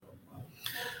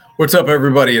What's up,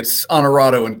 everybody? It's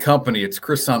Honorado and Company. It's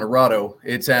Chris Honorado.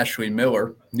 It's Ashley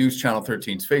Miller, News Channel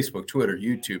 13's Facebook, Twitter,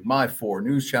 YouTube, My4,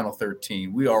 News Channel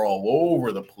 13. We are all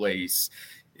over the place.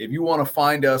 If you want to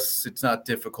find us, it's not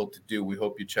difficult to do. We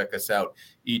hope you check us out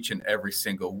each and every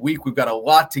single week. We've got a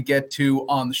lot to get to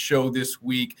on the show this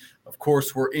week. Of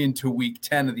course, we're into week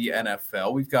 10 of the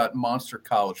NFL. We've got monster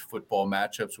college football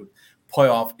matchups with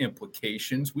playoff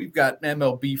implications. We've got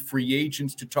MLB free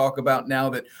agents to talk about now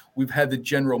that we've had the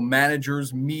general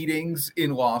managers meetings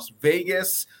in Las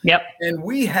Vegas. Yep. And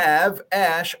we have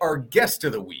Ash, our guest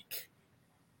of the week.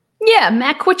 Yeah,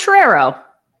 Matt Quattrero,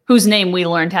 whose name we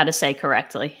learned how to say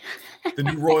correctly. The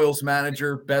new Royals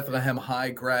manager, Bethlehem High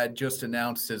grad, just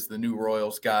announced as the new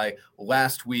Royals guy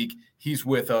last week. He's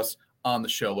with us on the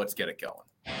show. Let's get it going.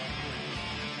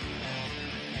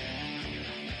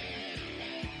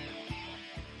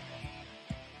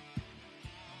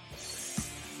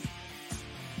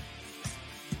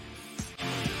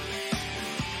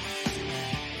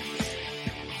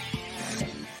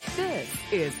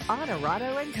 Is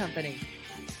Honorado and Company.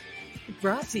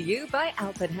 Brought to you by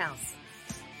Alpenhaus.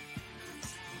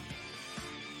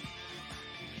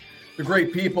 The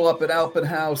great people up at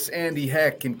Alpenhaus, Andy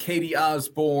Heck and Katie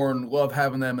Osborne. Love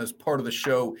having them as part of the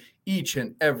show each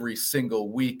and every single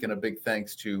week. And a big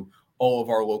thanks to all of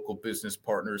our local business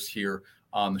partners here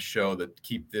on the show that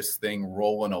keep this thing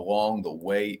rolling along the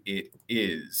way it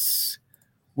is.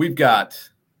 We've got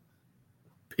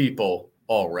people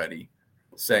already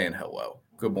saying hello.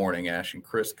 Good morning, Ash and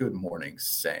Chris. Good morning,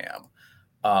 Sam.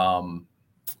 I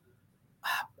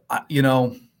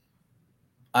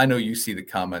know you see the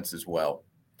comments as well.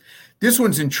 This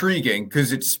one's intriguing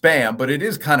because it's spam, but it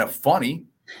is kind of funny,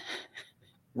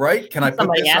 right? Can I put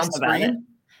Somebody this on asked about it. screen?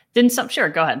 Didn't some? Sure,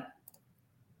 go ahead.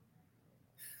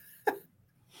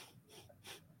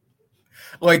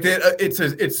 Like it's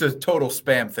a total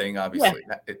spam thing, obviously.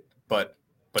 Yeah. But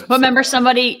remember,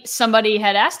 somebody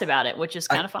had asked about it, which is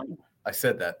kind of fun. I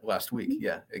said that last week.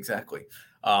 Yeah, exactly.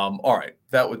 All right,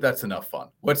 that's enough fun.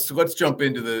 Let's jump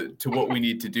into what we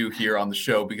need to do here on the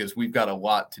show because we've got a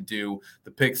lot to do.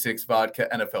 The Pick Six Vodka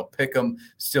NFL Pick'em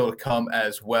still to come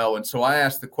as well. And so I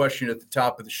asked the question at the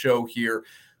top of the show here: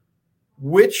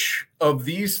 which of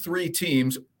these three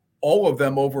teams, all of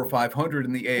them over 500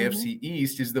 in the AFC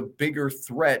East, is the bigger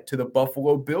threat to the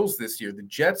Buffalo Bills this year? The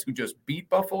Jets, who just beat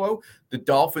Buffalo, the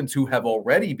Dolphins, who have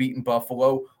already beaten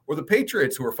Buffalo, or the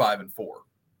Patriots, who are 5-4?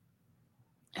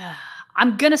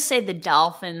 I'm going to say the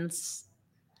Dolphins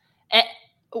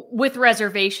with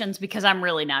reservations because I'm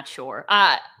really not sure.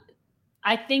 I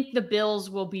think the Bills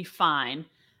will be fine.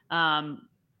 And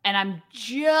I'm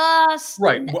just...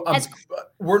 Right.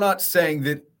 We're not saying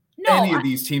that any of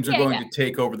these teams are going to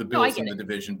take over the Bills in the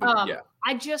division. But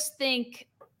I just think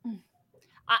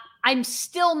I'm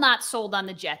still not sold on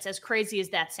the Jets, as crazy as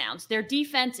that sounds. Their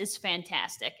defense is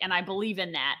fantastic, and I believe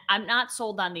in that. I'm not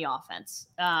sold on the offense.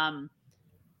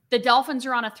 The Dolphins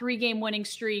are on a 3-game winning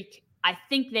streak. I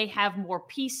think they have more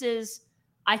pieces.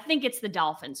 I think it's the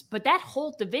Dolphins. But that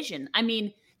whole division, I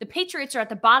mean, the Patriots are at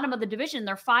the bottom of the division.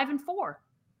 They're 5-4.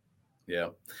 Yeah,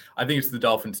 I think it's the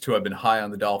Dolphins, too. I've been high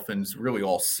on the Dolphins really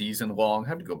all season long. I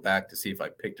have to go back to see if I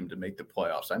picked them to make the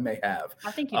playoffs. I may have.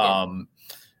 I think you did.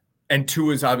 And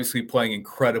Tua is obviously playing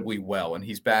incredibly well, and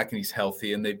he's back and he's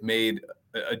healthy, and they've made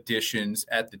additions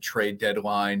at the trade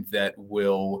deadline that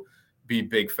will be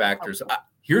big factors.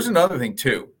 Here's another thing,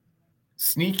 too.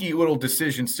 Sneaky little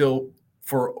decision still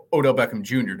for Odell Beckham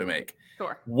Jr. to make.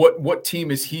 Sure. What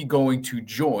team is he going to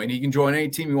join? He can join any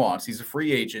team he wants. He's a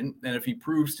free agent. And if he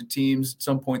proves to teams at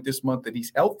some point this month that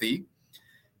he's healthy,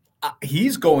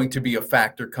 he's going to be a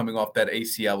factor coming off that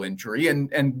ACL injury.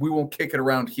 And we won't kick it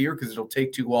around here because it'll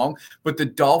take too long. But the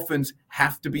Dolphins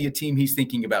have to be a team he's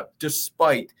thinking about,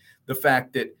 despite the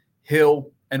fact that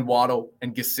Hill and Waddle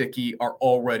and Gesicki are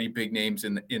already big names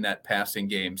in that passing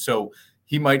game. So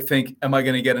he might think, am I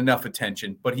going to get enough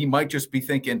attention? But he might just be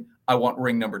thinking, I want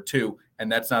ring number 2. And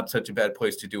that's not such a bad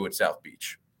place to do at South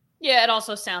Beach. Yeah, it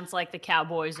also sounds like the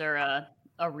Cowboys are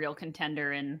a real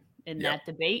contender in that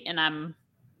debate. And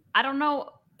I don't know.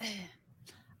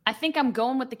 I think I'm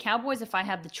going with the Cowboys if I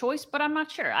have the choice, but I'm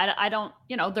not sure. I don't,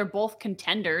 they're both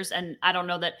contenders, and I don't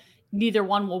know that neither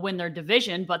one will win their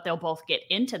division, but they'll both get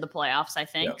into the playoffs, I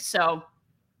think. Yep. So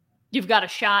you've got a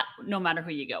shot no matter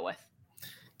who you go with.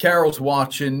 Carol's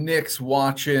watching, Nick's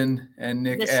watching, and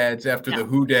Nick adds after the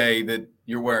Who Day that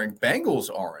you're wearing Bengals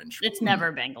orange. It's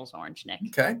never Bengals orange, Nick.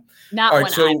 Okay. Not when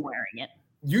I'm wearing it.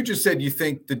 you just said you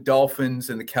think the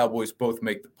Dolphins and the Cowboys both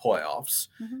make the playoffs.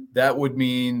 Mhm. That would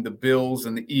mean the Bills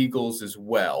and the Eagles as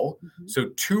well. Mhm. So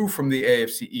 2 from the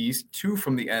AFC East, 2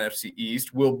 from the NFC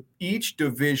East. Will each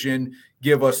division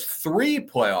give us 3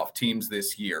 playoff teams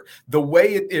this year? The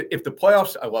way if the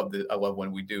playoffs, I love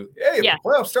when we do. Hey, if Yeah. the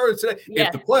playoffs started today, Yeah.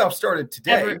 if the playoffs started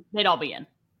today, They'd all be in.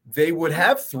 they would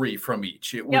have 3 from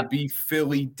each. It would Yep. be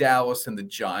Philly, Dallas, and the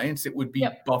Giants. It would be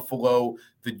Yep. Buffalo.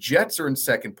 The Jets are in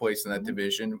second place in that Mhm.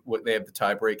 division. They have the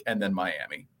tiebreak, and then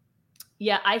Miami.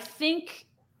 Yeah, I think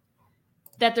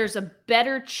that there's a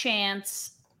better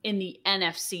chance in the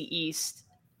NFC East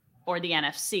or the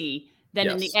NFC than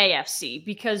in the Yes. AFC,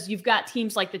 because you've got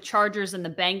teams like the Chargers and the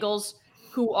Bengals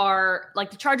who are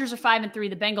like, the Chargers are 5-3,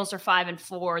 the Bengals are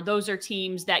 5-4. Those are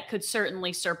teams that could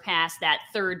certainly surpass that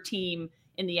third team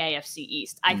in the AFC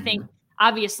East. I think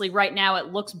obviously right now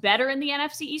it looks better in the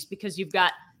NFC East because you've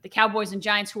got the Cowboys and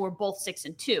Giants who are both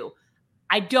 6-2.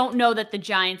 I don't know that the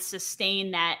Giants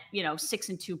sustain that,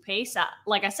 6-2 pace.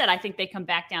 Like I said, I think they come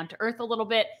back down to earth a little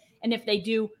bit. And if they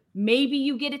do, maybe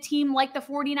you get a team like the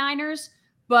 49ers.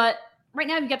 But right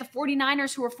now you've got the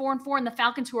 49ers who are 4-4 and the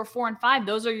Falcons who are 4-5.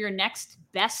 Those are your next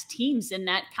best teams in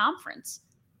that conference.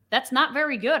 That's not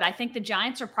very good. I think the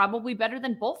Giants are probably better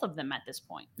than both of them at this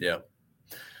point. Yeah.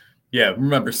 Yeah,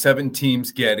 remember 7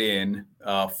 teams get in,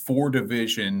 4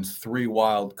 divisions, 3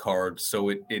 wild cards. So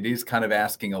it is kind of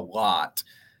asking a lot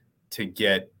to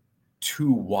get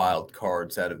 2 wild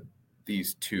cards out of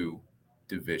these 2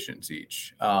 divisions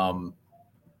each.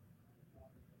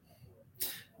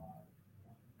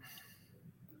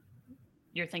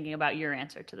 You're thinking about your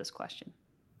answer to this question.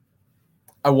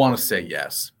 I want to say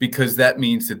yes, because that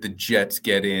means that the Jets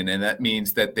get in, and that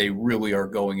means that they really are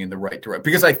going in the right direction.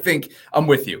 Because I think I'm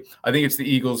with you. I think it's the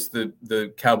Eagles,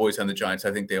 the Cowboys, and the Giants.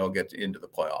 I think they all get into the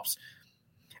playoffs.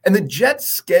 And the Jets'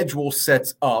 schedule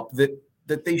sets up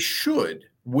that they should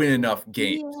win enough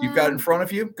games. Yeah. You've got it in front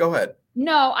of you? Go ahead.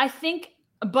 No, I think,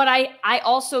 but I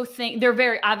also think they're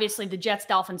very obviously the Jets,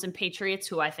 Dolphins, and Patriots,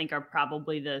 who I think are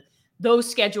probably those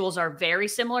schedules are very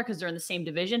similar because they're in the same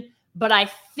division. But I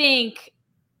think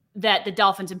that the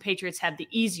Dolphins and Patriots have the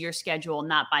easier schedule,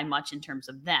 not by much in terms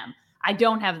of them. I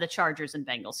don't have the Chargers and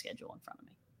Bengals schedule in front of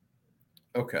me.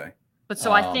 Okay. But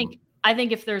so I think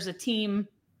if there's a team,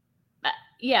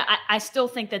 I still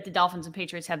think that the Dolphins and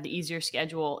Patriots have the easier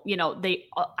schedule.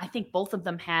 I think both of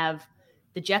them have,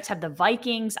 the Jets have the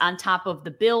Vikings on top of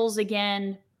the Bills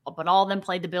again, but all of them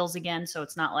played the Bills again. So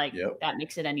it's not like that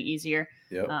makes it any easier.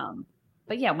 Yep.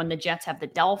 But yeah, when the Jets have the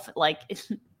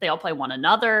Dolphins, they all play one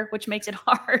another, which makes it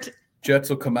hard. Jets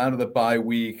will come out of the bye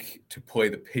week to play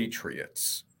the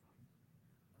Patriots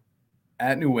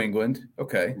at New England.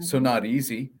 Okay, so not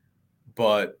easy,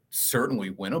 but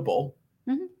certainly winnable.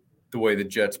 Mm-hmm. The way the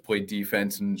Jets play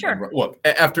defense and Sure.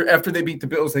 After they beat the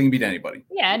Bills, they can beat anybody.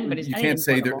 Yeah, You can't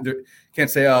say they're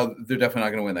definitely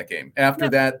not going to win that game. After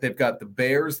that, they've got the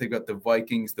Bears, they've got the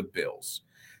Vikings, the Bills.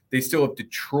 They still have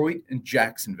Detroit and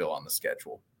Jacksonville on the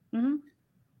schedule. Mm-hmm.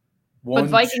 1, but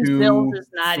Vikings 2, Bills is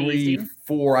not 3, easy.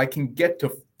 4. I can get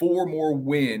to 4 more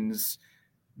wins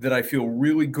that I feel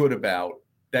really good about.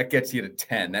 That gets you to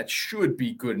 10. That should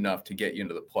be good enough to get you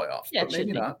into the playoffs. Yeah, but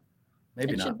maybe not.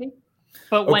 Maybe not. Should be.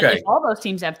 But if all those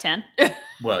teams have 10.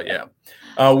 Well, yeah.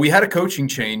 We had a coaching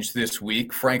change this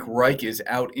week. Frank Reich is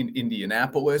out in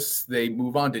Indianapolis. They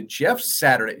move on to Jeff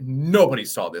Saturday. Nobody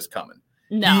saw this coming.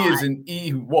 No,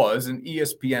 He was an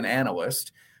ESPN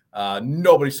analyst.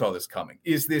 Nobody saw this coming.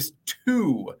 Is this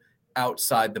too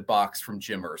outside the box from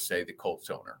Jim Irsay, the Colts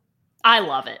owner? I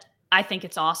love it. I think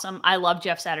it's awesome. I love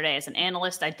Jeff Saturday as an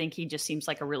analyst. I think he just seems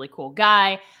like a really cool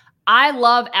guy. I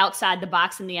love outside the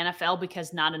box in the NFL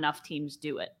because not enough teams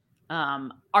do it.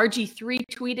 RG3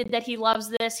 tweeted that he loves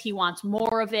this. He wants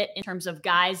more of it in terms of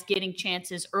guys getting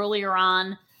chances earlier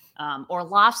on.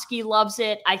 Orlovsky loves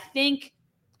it. I think,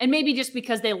 and maybe just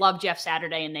because they love Jeff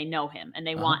Saturday and they know him and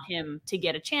they want him to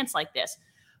get a chance like this.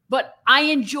 But I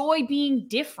enjoy being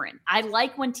different. I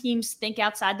like when teams think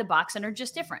outside the box and are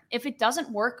just different. If it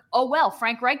doesn't work, oh well.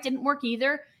 Frank Reich didn't work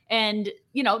either. And,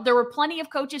 there were plenty of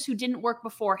coaches who didn't work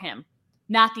before him.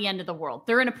 Not the end of the world.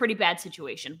 They're in a pretty bad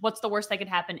situation. What's the worst that could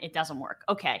happen? It doesn't work.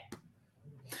 Okay.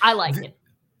 I like it.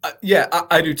 Yeah,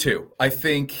 I do too. I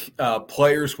think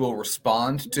players will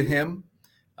respond to him.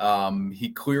 He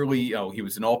clearly, he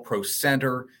was an all-pro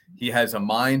center. He has a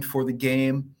mind for the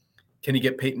game. Can he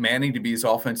get Peyton Manning to be his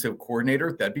offensive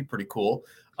coordinator? That'd be pretty cool.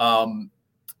 Here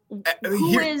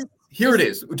it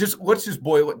is. Let's just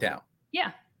boil it down.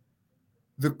 Yeah.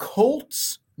 The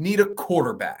Colts need a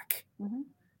quarterback. Mm-hmm.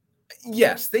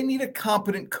 Yes, they need a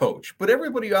competent coach, but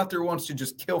everybody out there wants to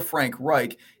just kill Frank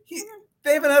Reich.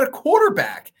 They haven't had a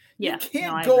quarterback. Yeah, You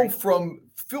can't I go agree. from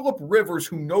Phillip Rivers,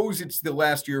 who knows it's the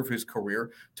last year of his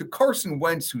career, to Carson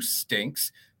Wentz, who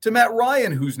stinks, to Matt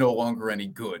Ryan, who's no longer any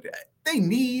good. They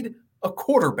need a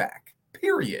quarterback,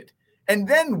 period. And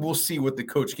then we'll see what the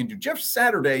coach can do. Jeff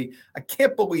Saturday, I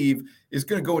can't believe, is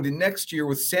going to go into next year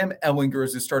with Sam Ehlinger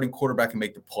as his starting quarterback and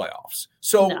make the playoffs.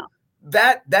 So No.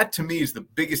 that to me is the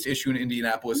biggest issue in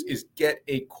Indianapolis is get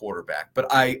a quarterback. But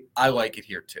I like it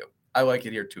here too. I like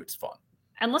it here too. It's fun.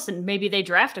 And listen, maybe they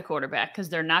draft a quarterback because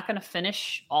they're not going to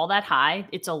finish all that high.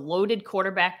 It's a loaded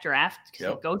quarterback draft.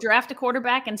 Yep. Go draft a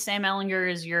quarterback, and Sam Ehlinger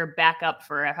is your backup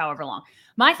for however long.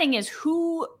 My thing is,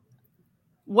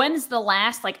 when's the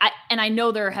last, I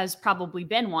know there has probably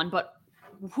been one, but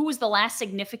who was the last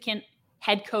significant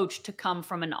head coach to come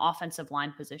from an offensive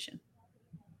line position?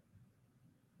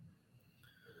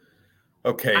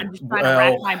 Okay. I'm just trying to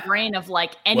rack my brain of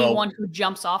anyone who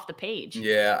jumps off the page.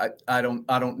 Yeah, I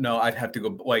don't know. I'd have to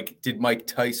go. Did Mike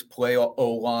Tice play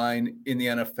O-line in the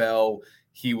NFL?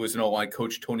 He was an O-line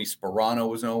coach. Tony Sparano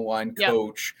was an O-line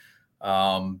coach.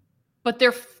 But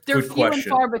they're few and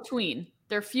far between.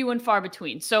 They're few and far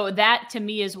between. So that to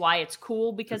me is why it's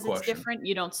cool, because it's different.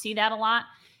 You don't see that a lot.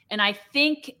 And I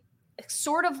think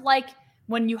sort of like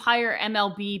when you hire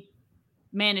MLB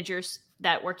managers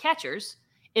that were catchers,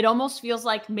 it almost feels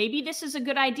like maybe this is a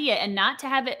good idea, and not to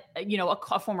have it,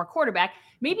 a former quarterback,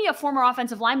 maybe a former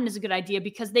offensive lineman is a good idea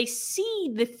because they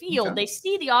see the field, They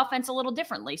see the offense a little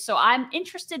differently. So I'm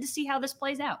interested to see how this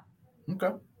plays out.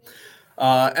 Okay.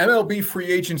 MLB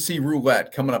free agency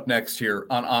roulette coming up next here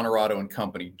on Honorado and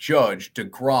Company. Judge,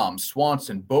 DeGrom,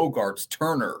 Swanson, Bogarts,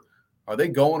 Turner. Are they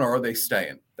going or are they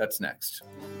staying? That's next.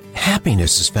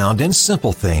 Happiness is found in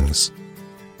simple things.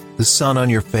 The sun on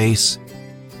your face,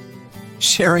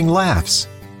 sharing laughs,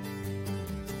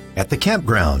 at the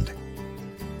campground,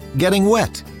 getting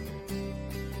wet,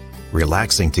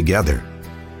 relaxing together,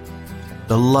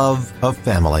 the love of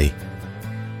family.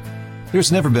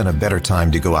 There's never been a better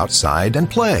time to go outside and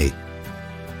play.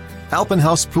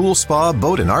 Alpenhaus Pool Spa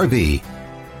Boat and RV,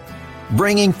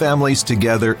 bringing families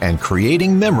together and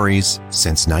creating memories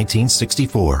since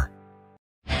 1964.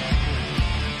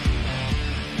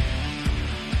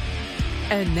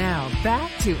 And now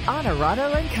back to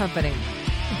Honorado and Company,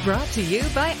 brought to you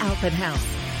by Alpenhaus.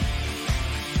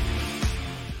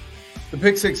 The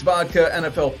Pick Six Vodka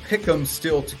NFL Pick'em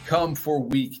still to come for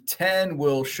Week 10.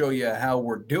 We'll show you how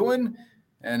we're doing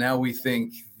and how we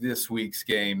think this week's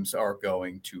games are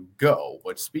going to go.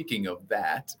 But speaking of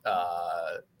that,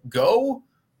 go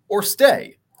or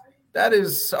stay? That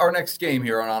is our next game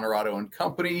here on Honorado and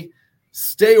Company.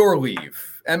 Stay or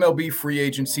leave. MLB free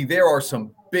agency. There are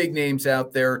some big names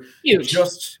out there. Huge.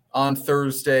 Just on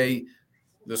Thursday,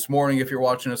 this morning, if you're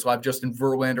watching us live, Justin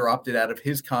Verlander opted out of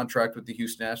his contract with the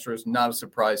Houston Astros. Not a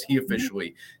surprise. He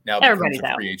officially now becomes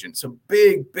a free agent. Some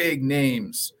big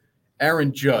names.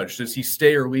 Aaron Judge, does he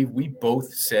stay or leave? We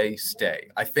both say stay.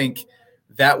 I think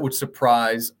that would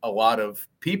surprise a lot of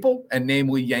people, and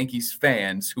namely Yankees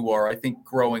fans who are, I think,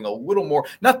 growing a little more.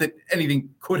 Not that anything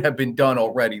could have been done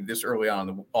already this early on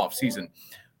in the offseason,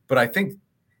 but I think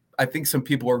some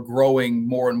people are growing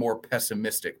more and more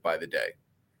pessimistic by the day.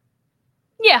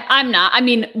 Yeah, I'm not. I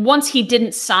mean, once he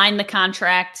didn't sign the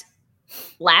contract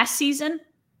last season,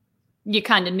 you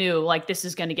kind of knew this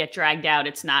is going to get dragged out.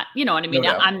 It's not, you know what I mean?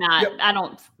 No doubt. I'm not, Yep. I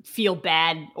don't feel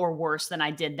bad or worse than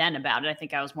I did then about it. I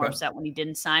think I was more upset when he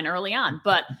didn't sign early on,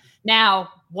 but now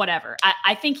whatever.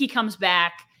 I think he comes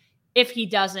back. If he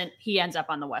doesn't, he ends up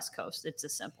on the West Coast. It's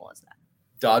as simple as that.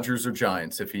 Dodgers or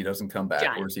Giants if he doesn't come back?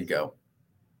 Giants. Where's he go?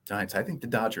 Giants. I think the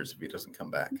Dodgers if he doesn't come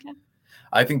back. Okay.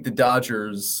 I think the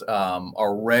Dodgers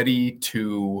are ready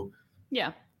to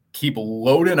Yeah. keep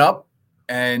loading up,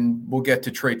 and we'll get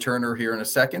to Trey Turner here in a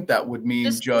second. That would mean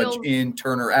This Judge feels- in,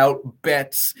 Turner out,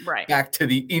 Betts Right. back to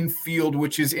the infield,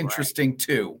 which is interesting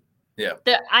too. Yeah.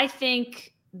 I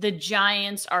think the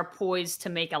Giants are poised to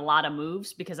make a lot of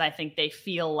moves because I think they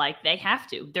feel like they have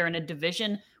to. They're in a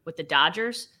division with the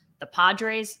Dodgers, the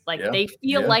Padres. They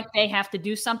feel like they have to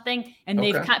do something. And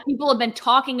people have been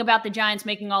talking about the Giants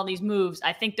making all these moves.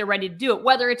 I think they're ready to do it,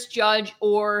 whether it's Judge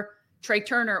or Trey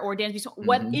Turner or Dansby.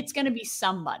 It's going to be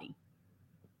somebody.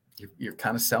 You're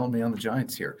kind of selling me on the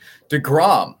Giants here.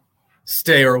 DeGrom,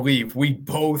 stay or leave? We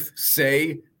both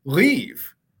say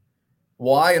leave.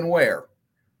 Why and where?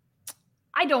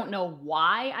 I don't know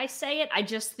why I say it. I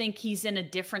just think he's in a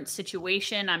different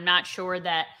situation. I'm not sure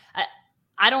that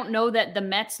I don't know that the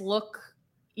Mets look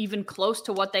even close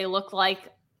to what they look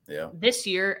like this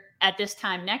year at this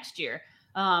time next year.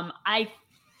 I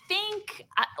think,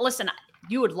 listen,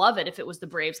 you would love it if it was the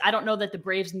Braves. I don't know that the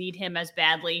Braves need him as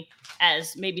badly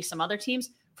as maybe some other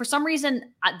teams. For some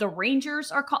reason, the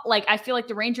Rangers are like, I feel like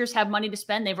the Rangers have money to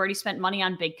spend. They've already spent money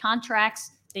on big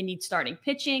contracts. They need starting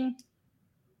pitching.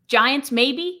 Giants,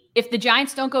 maybe. If the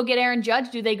Giants don't go get Aaron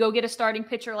Judge, do they go get a starting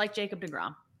pitcher like Jacob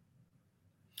deGrom?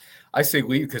 I say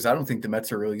leave because I don't think the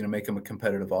Mets are really going to make him a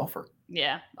competitive offer.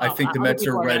 Yeah. I think the Mets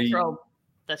are ready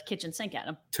the kitchen sink at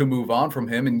him to move on from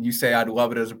him. And you say, I'd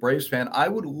love it as a Braves fan. I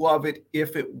would love it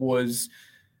if it was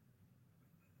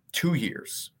 2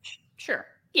 years. Sure.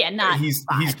 Yeah, not he's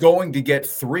 5. going to get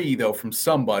 3 though from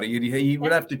somebody, and he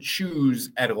would have to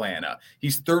choose Atlanta.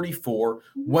 He's 34.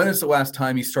 When is the last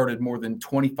time he started more than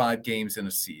 25 games in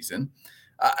a season?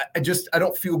 I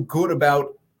don't feel good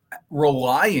about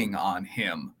relying on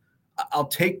him. I'll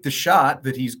take the shot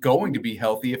that he's going to be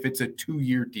healthy if it's a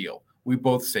 2-year deal. We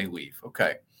both say leave.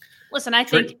 Okay. Listen, I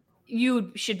think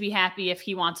you should be happy if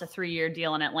he wants a 3-year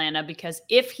deal in Atlanta, because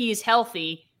if he's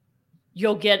healthy,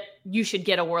 you should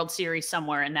get a World Series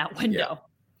somewhere in that window.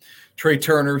 Yeah. Trey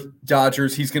Turner,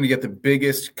 Dodgers, he's going to get the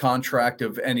biggest contract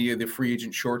of any of the free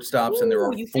agent shortstops. Ooh, and there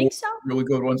are 4 so? really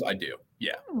good ones. I do.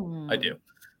 Yeah, I do.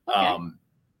 Okay.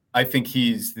 I think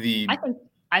he's the.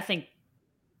 I think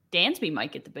Dansby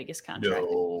might get the biggest contract.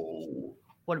 No.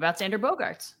 What about Xander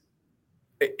Bogaerts?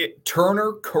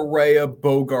 Turner, Correa,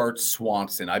 Bogaerts,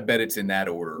 Swanson. I bet it's in that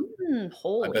order.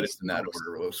 Holy I bet it's in that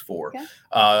order, those 4. Okay.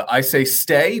 I say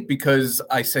stay because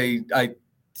I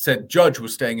said Judge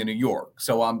was staying in New York.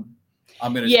 So I'm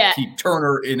going to keep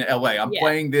Turner in LA. I'm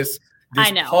playing this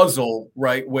puzzle,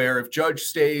 right, where if Judge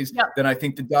stays, then I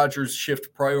think the Dodgers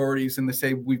shift priorities and they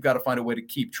say, we've got to find a way to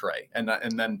keep Trey. And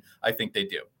then I think they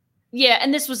do. Yeah,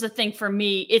 and this was the thing for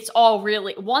me. It's all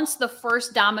really, once the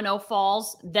first domino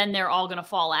falls, then they're all going to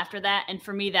fall after that. And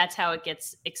for me, that's how it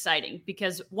gets exciting,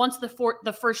 because once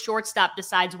the first shortstop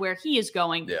decides where he is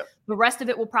going, the rest of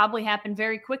it will probably happen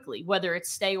very quickly, whether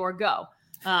it's stay or go.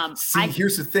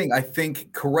 Here's the thing. I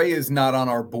think Correa is not on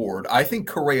our board. I think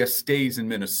Correa stays in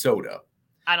Minnesota.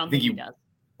 I don't think he does.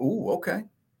 Ooh, okay.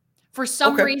 For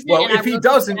some reason. Well, if he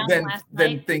doesn't,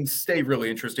 then things stay really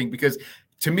interesting, because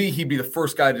to me, he'd be the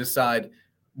first guy to decide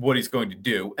what he's going to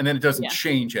do. And then it doesn't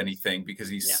change anything because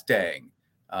he's staying.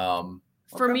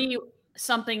 For me,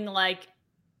 something like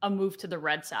a move to the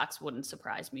Red Sox wouldn't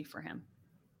surprise me for him.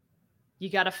 You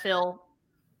got to fill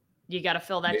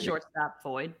that shortstop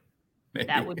void. Maybe.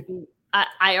 That would be,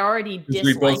 I already dislike.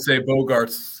 We both say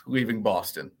Bogaerts leaving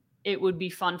Boston. It would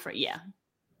be fun for,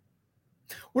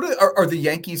 What are the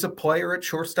Yankees a player at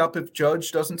shortstop if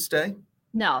Judge doesn't stay?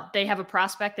 No, they have a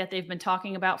prospect that they've been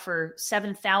talking about for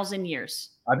 7,000 years.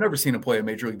 I've never seen him play a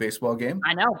Major League Baseball game.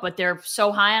 I know, but they're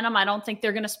so high on him. I don't think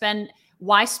they're going to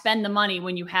why spend the money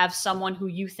when you have someone who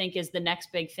you think is the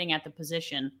next big thing at the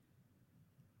position?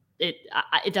 It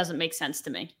doesn't make sense to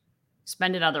me.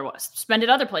 Spend it otherwise. Spend it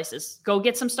other places. Go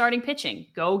get some starting pitching.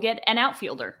 Go get an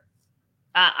outfielder.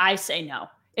 I say no.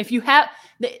 If you have,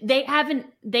 they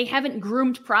haven't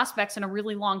groomed prospects in a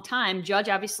really long time. Judge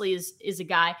obviously is a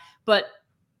guy, but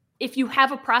if you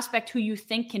have a prospect who you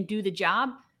think can do the job,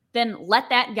 then let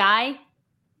that guy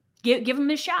give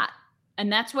him a shot.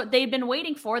 And that's what they've been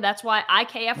waiting for. That's why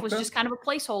IKF was just kind of a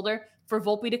placeholder for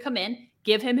Volpe to come in,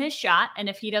 give him his shot. And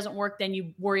if he doesn't work, then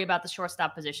you worry about the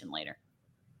shortstop position later.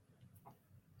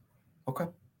 Okay.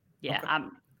 Yeah. Okay.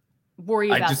 I'm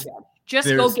worried about Judge. Just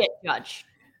go get Judge.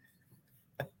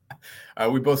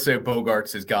 We both say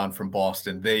Bogaerts is gone from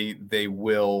Boston. They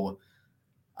will,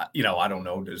 I don't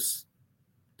know. Does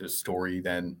Story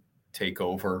then take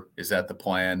over? Is that the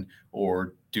plan,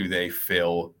 or do they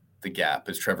fill the gap?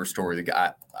 Is Trevor Story the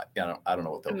guy? I don't know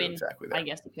what they'll do exactly there. I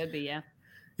guess it could be, yeah.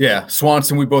 Yeah,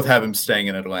 Swanson, we both have him staying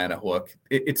in Atlanta. Look,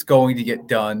 it's going to get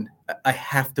done. I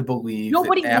have to believe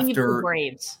nobody that leaves the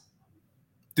Braves.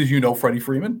 Did you know Freddie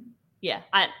Freeman? Yeah,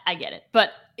 I get it.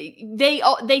 But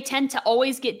they tend to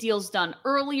always get deals done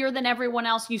earlier than everyone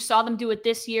else. You saw them do it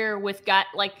this year with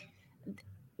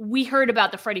we heard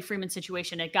about the Freddie Freeman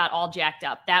situation. It got all jacked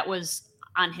up. That was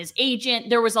on his agent.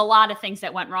 There was a lot of things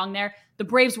that went wrong there. The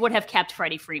Braves would have kept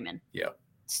Freddie Freeman. Yeah.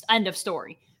 End of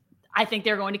story. I think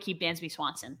they're going to keep Dansby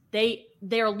Swanson.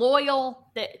 They're loyal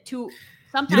to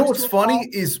sometimes. You know what's funny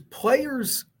is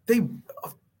players, they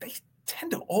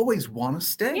tend to always want to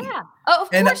stay. Yeah. Oh, of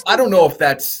and course. I don't know if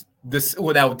that's this.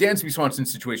 Well, now Dansby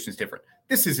Swanson's situation is different.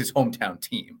 This is his hometown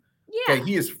team. Yeah. Okay.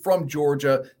 He is from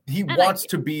Georgia. He wants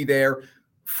to be there.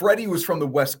 Freddie was from the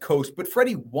West Coast, but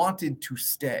Freddie wanted to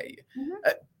stay.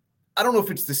 Mm-hmm. I don't know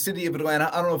if it's the city of Atlanta.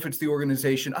 I don't know if it's the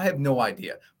organization. I have no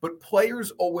idea. But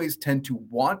players always tend to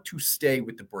want to stay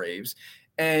with the Braves,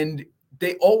 and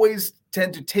they always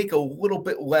tend to take a little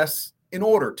bit less in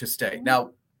order to stay. Mm-hmm.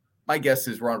 Now, my guess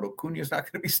is Ronald Acuna is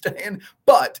not going to be staying,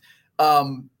 but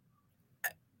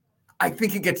I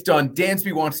think it gets done.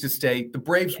 Dansby wants to stay. The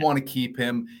Braves want to keep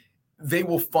him. They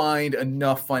will find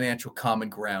enough financial common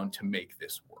ground to make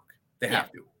this work. They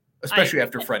have to, especially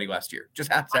after Freddie last year.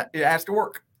 It has to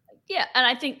work. Yeah, and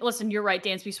I think, listen, you're right.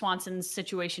 Dansby Swanson's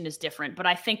situation is different, but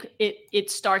I think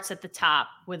it starts at the top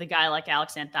with a guy like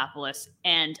Alex Anthopoulos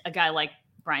and a guy like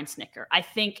Brian Snitker. I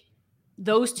think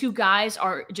those two guys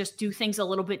just do things a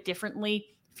little bit differently.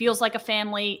 Feels like a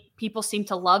family. People seem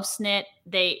to love Snit.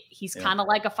 He's kind of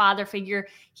like a father figure.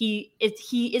 He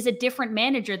is a different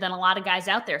manager than a lot of guys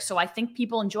out there. So I think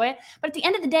people enjoy it. But at the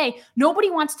end of the day, nobody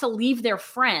wants to leave their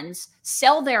friends,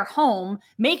 sell their home,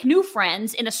 make new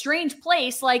friends in a strange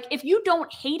place. Like, if you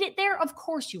don't hate it there, of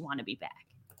course you want to be back.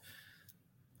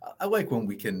 I like when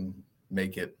we can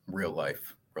make it real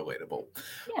life relatable.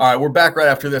 Yeah. All right, we're back right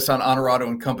after this on Honorado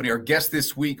and Company. Our guest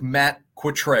this week, Matt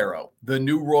Quatraro, the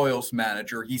new Royals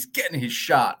manager. He's getting his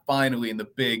shot finally in the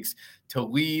bigs to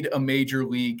lead a major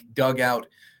league dugout.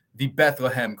 The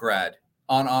Bethlehem grad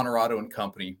on Honorado and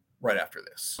Company right after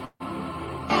this.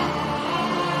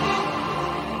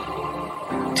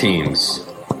 Teams,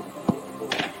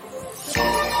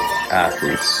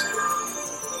 athletes,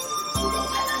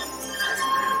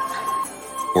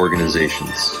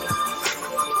 organizations.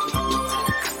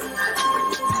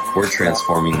 We're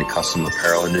transforming the custom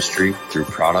apparel industry through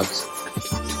product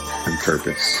and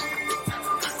purpose.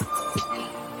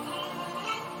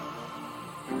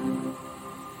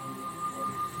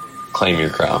 Claim your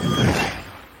crown.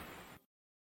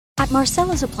 At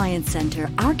Marcella's Appliance Center,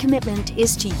 our commitment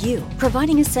is to you,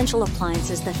 providing essential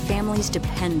appliances that families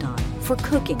depend on. For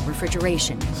cooking,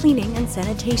 refrigeration, cleaning, and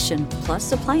sanitation,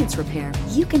 plus appliance repair,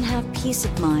 you can have peace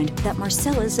of mind that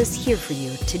Marcella's is here for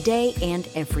you today and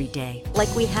every day,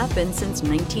 like we have been since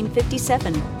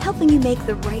 1957, helping you make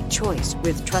the right choice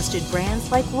with trusted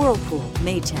brands like Whirlpool,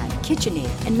 Maytag,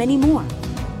 KitchenAid, and many more.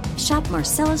 Shop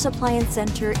Marcella's Appliance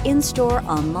Center in-store,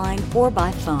 online, or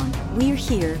by phone. We're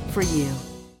here for you.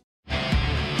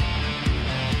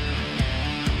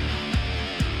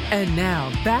 And now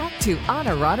back to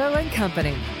Honorado and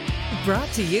Company,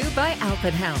 brought to you by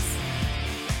Alpen House.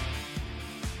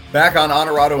 Back on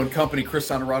Honorado and Company, Chris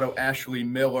Honorado, Ashley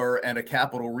Miller, and a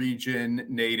Capital Region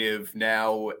native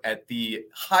now at the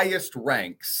highest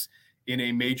ranks in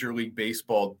a Major League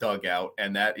Baseball dugout,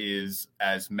 and that is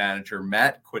as manager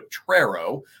Matt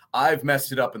Quatraro. I've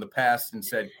messed it up in the past and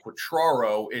said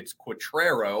Quatraro. It's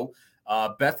Quatraro,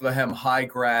 Bethlehem High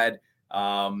grad,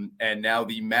 and now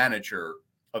the manager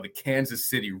of the Kansas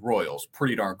City Royals.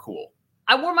 Pretty darn cool.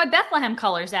 I wore my Bethlehem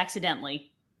colors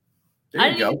accidentally.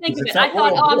 I didn't even think of it. I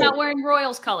thought, I'm not wearing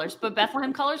Royals colors, but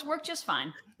Bethlehem colors work just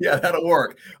fine. Yeah, that'll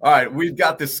work. All right, we've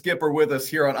got the skipper with us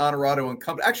here on Honorado and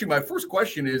Company. Actually, my first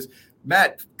question is,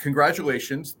 Matt,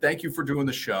 congratulations. Thank you for doing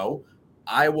the show.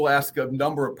 I will ask a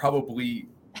number of probably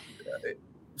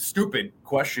stupid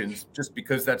questions just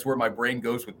because that's where my brain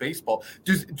goes with baseball.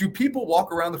 Do people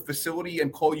walk around the facility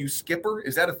and call you skipper?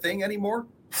 Is that a thing anymore?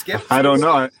 Skip? I don't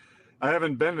know. I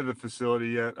haven't been to the facility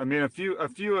yet. I mean, a few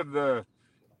of the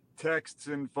texts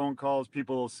and phone calls,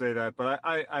 people will say that, but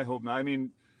I hope not. I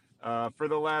mean, for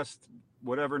the last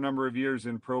whatever number of years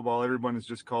in pro ball, everyone has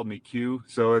just called me Q,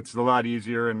 so it's a lot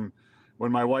easier. And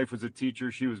when my wife was a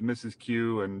teacher, she was Mrs.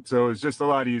 Q, and so it's just a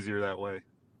lot easier that way.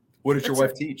 What did your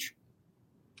wife teach?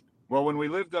 Well, when we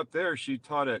lived up there, she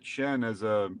taught at Shen as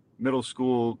a middle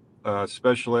school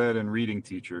special ed and reading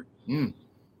teacher.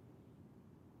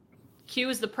 Q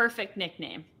is the perfect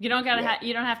nickname. You don't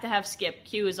have to have Skip.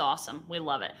 Q is awesome. We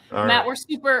love it. All Matt,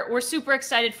 right. we're super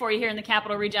excited for you here in the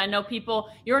Capital Region. I know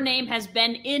your name has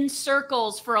been in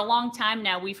circles for a long time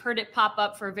now. We've heard it pop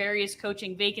up for various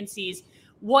coaching vacancies.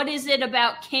 What is it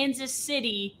about Kansas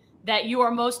City that you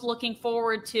are most looking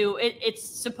forward to? It's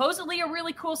supposedly a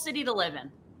really cool city to live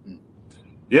in.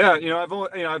 Yeah,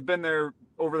 I've been there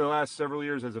over the last several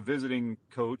years as a visiting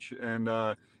coach, and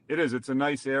it's a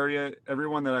nice area.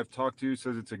 Everyone that I've talked to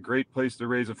says it's a great place to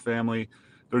raise a family.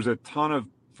 There's a ton of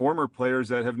former players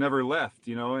that have never left,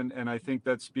 and I think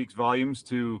that speaks volumes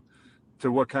to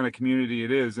what kind of community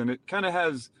it is. And it kind of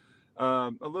has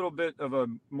a little bit of a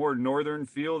more northern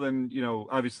feel than,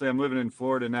 obviously I'm living in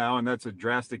Florida now, and that's a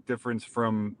drastic difference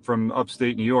from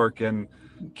upstate New York. And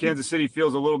Kansas City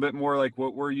feels a little bit more like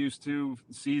what we're used to,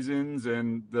 seasons,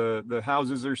 and the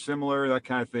houses are similar, that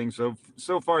kind of thing.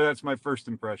 So far, that's my first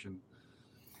impression.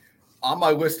 On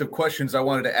my list of questions I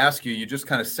wanted to ask you, you just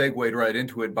kind of segued right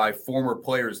into it by former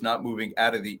players not moving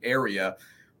out of the area.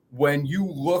 When you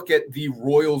look at the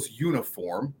Royals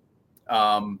uniform,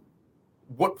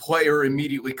 what player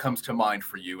immediately comes to mind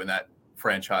for you in that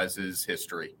franchise's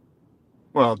history?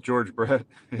 Well, George Brett.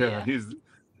 Yeah.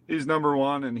 He's number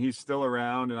one, and he's still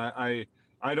around. And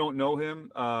I don't know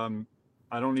him.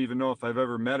 I don't even know if I've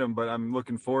ever met him, but I'm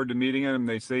looking forward to meeting him.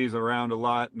 They say he's around a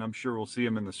lot, and I'm sure we'll see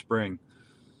him in the spring.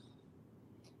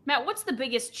 Matt, what's the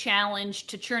biggest challenge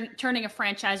to turning a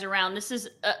franchise around? This is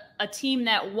a team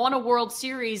that won a World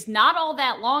Series not all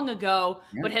that long ago,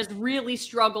 but has really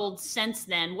struggled since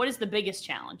then. What is the biggest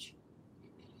challenge?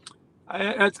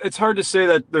 It's hard to say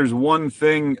that there's one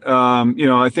thing.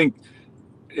 I think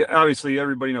obviously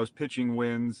everybody knows pitching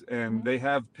wins, and they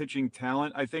have pitching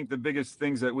talent. I think the biggest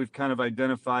things that we've kind of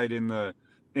identified in the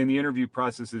interview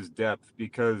process is depth,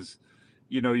 because,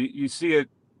 you see it,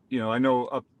 I know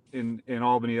up in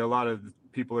Albany, a lot of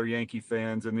people are Yankee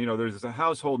fans, and, there's the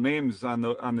household names on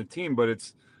the team, but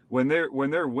it's when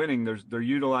they're winning, they're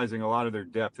utilizing a lot of their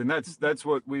depth. And that's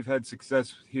what we've had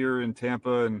success here in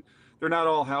Tampa. And they're not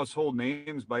all household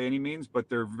names by any means, but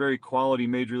they're very quality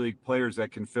major league players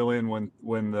that can fill in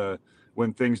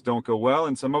when things don't go well.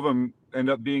 And some of them end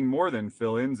up being more than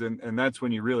fill-ins, and that's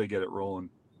when you really get it rolling.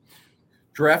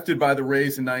 Drafted by the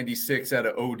Rays in '96 out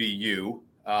of ODU.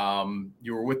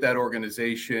 You were with that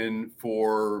organization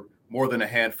for more than a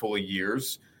handful of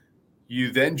years.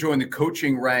 You then joined the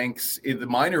coaching ranks in the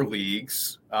minor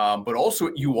leagues, but also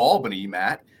at UAlbany,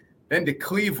 Matt, then to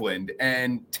Cleveland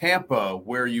and Tampa,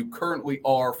 where you currently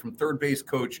are, from third base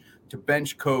coach to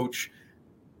bench coach.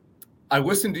 I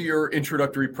listened to your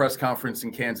introductory press conference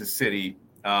in Kansas City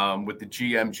with the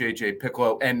GM, JJ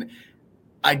Piccolo, and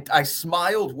I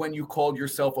smiled when you called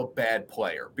yourself a bad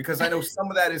player, because I know some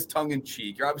of that is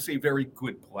tongue-in-cheek. You're obviously a very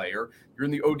good player. You're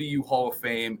in the ODU Hall of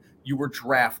Fame. You were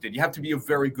drafted. You have to be a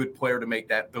very good player to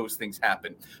make those things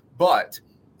happen. But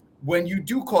when you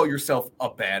do call yourself a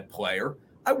bad player,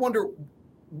 I wonder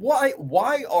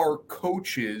why are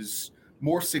coaches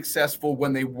more successful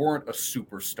when they weren't a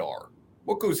superstar?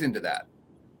 What goes into that?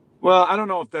 Well, I don't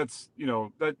know if that's,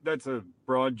 that's a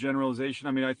broad generalization.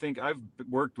 I mean, I think I've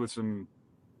worked with some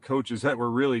coaches that were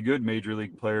really good major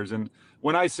league players. And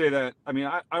when I say that, I mean,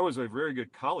 I was a very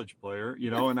good college player,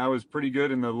 and I was pretty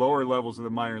good in the lower levels of the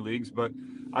minor leagues, but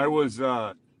I was,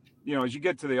 as you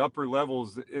get to the upper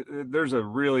levels, there's a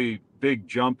really big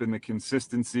jump in the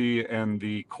consistency and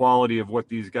the quality of what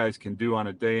these guys can do on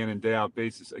a day in and day out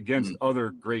basis against other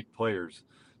great players.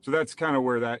 So that's kind of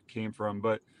where that came from.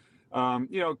 But,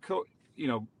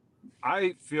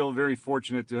 I feel very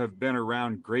fortunate to have been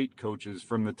around great coaches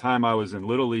from the time I was in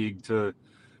Little League to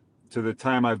the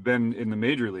time I've been in the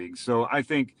major leagues. So I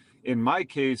think in my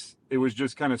case, it was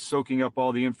just kind of soaking up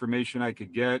all the information I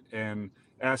could get and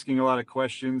asking a lot of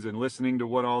questions and listening to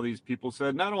what all these people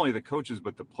said, not only the coaches,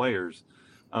 but the players.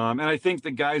 And I think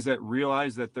the guys that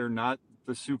realize that they're not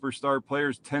the superstar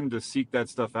players tend to seek that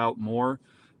stuff out more.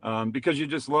 Because you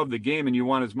just love the game and you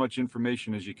want as much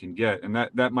information as you can get. And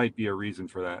that might be a reason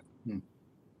for that.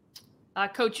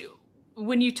 Coach,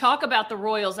 when you talk about the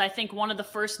Royals, I think one of the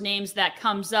first names that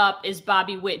comes up is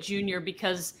Bobby Witt Jr.,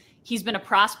 because he's been a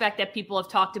prospect that people have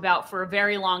talked about for a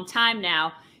very long time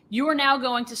now. You are now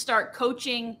going to start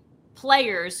coaching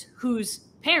players whose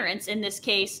parents, in this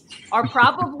case, are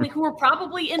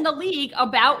probably in the league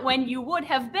about when you would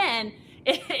have been.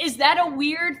 Is that a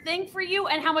weird thing for you?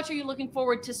 And how much are you looking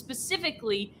forward to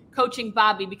specifically coaching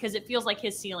Bobby? Because it feels like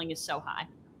his ceiling is so high.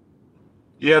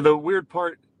 Yeah, the weird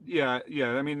part. Yeah.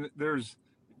 I mean,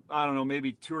 I don't know,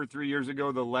 maybe 2 or 3 years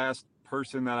ago, the last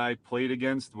person that I played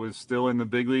against was still in the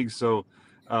big leagues. So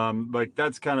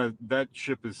that's kind of, that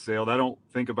ship has sailed. I don't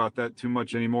think about that too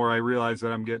much anymore. I realize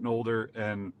that I'm getting older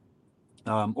and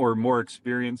or more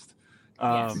experienced.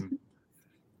 Yes.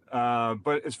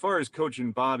 But as far as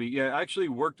coaching Bobby, I actually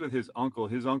worked with his uncle.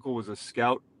 His uncle was a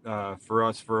scout for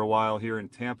us for a while here in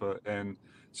Tampa. And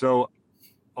so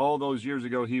all those years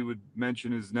ago, he would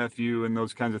mention his nephew and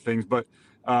those kinds of things. But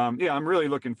I'm really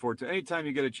looking forward to anytime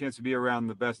you get a chance to be around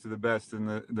the best of the best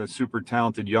and the super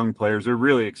talented young players. They're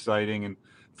really exciting. And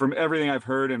from everything I've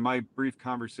heard in my brief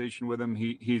conversation with him,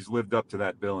 he's lived up to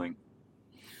that billing.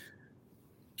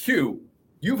 Q,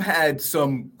 you've had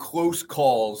some close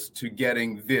calls to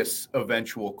getting this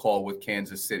eventual call with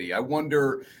Kansas City. I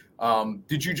wonder,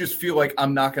 did you just feel like,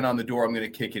 I'm knocking on the door, I'm going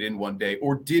to kick it in one day?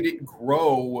 Or did it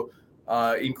grow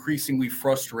increasingly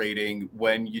frustrating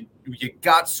when you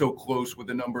got so close with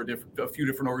a few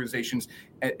different organizations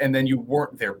and then you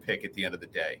weren't their pick at the end of the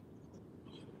day?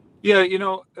 Yeah,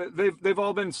 they've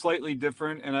all been slightly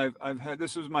different. And I've had,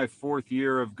 this was my 4th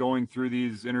year of going through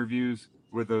these interviews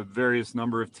with a various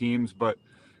number of teams, but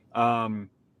a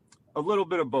little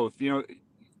bit of both.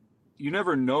 You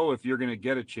never know if you're going to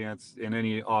get a chance in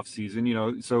any off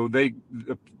season, so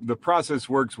the process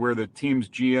works where the team's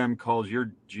GM calls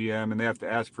your GM and they have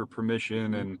to ask for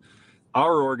permission. And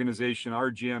our organization,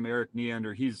 our GM, Eric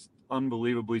Neander, he's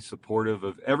unbelievably supportive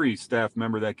of every staff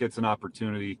member that gets an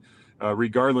opportunity,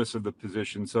 regardless of the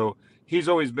position. So he's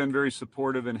always been very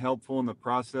supportive and helpful in the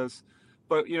process.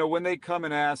 But, you know, when they come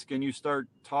and ask and you start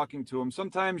talking to them,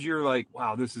 sometimes you're like,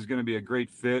 wow, this is going to be a great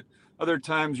fit. Other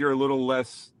times you're a little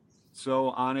less so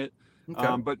on it.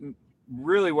 Okay. But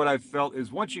really what I've felt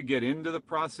is once you get into the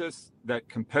process, that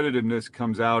competitiveness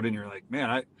comes out and you're like,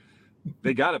 man,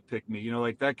 they got to pick me, you know,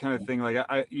 like that kind of thing. Like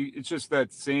it's just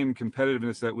that same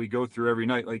competitiveness that we go through every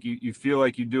night. Like you feel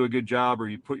like you do a good job or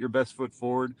you put your best foot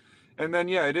forward. And then,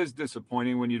 yeah, it is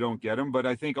disappointing when you don't get them. But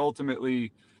I think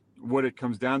ultimately what it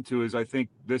comes down to is I think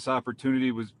this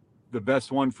opportunity was the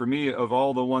best one for me of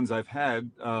all the ones I've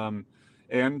had.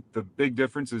 And the big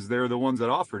difference is they're the ones that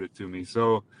offered it to me.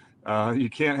 So you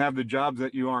can't have the jobs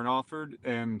that you aren't offered.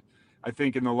 And I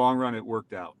think in the long run, it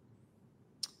worked out.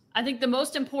 I think the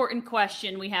most important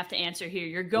question we have to answer here,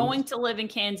 you're going to live in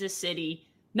Kansas City.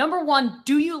 Number one,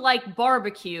 do you like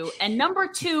barbecue? And number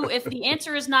two, if the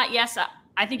answer is not yes,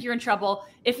 I think you're in trouble.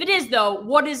 If it is, though,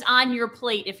 what is on your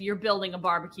plate if you're building a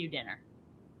barbecue dinner?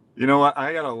 You know what?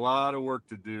 I got a lot of work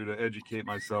to do to educate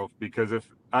myself, because if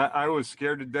I was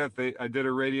scared to death. I did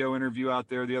a radio interview out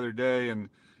there the other day and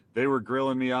they were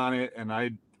grilling me on it. And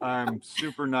I'm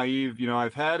super naive. You know,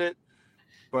 I've had it,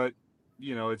 but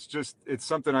you know, it's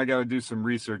something I got to do some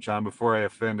research on before I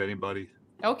offend anybody.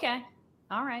 Okay.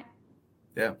 All right.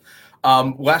 Yeah.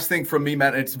 Last thing from me,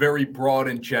 Matt, it's very broad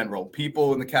in general.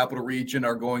 People in the Capital Region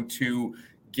are going to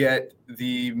get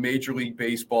the Major League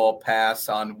Baseball pass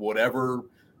on whatever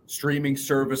streaming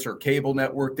service or cable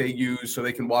network they use so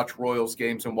they can watch Royals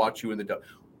games and watch you in the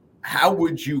How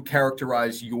would you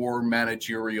characterize your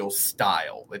managerial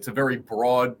style? It's a very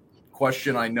broad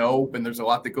question, I know, and there's a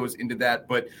lot that goes into that,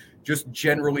 but just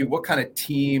generally, what kind of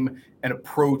team and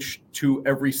approach to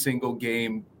every single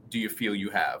game do you feel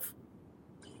you have?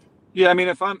 Yeah, I mean,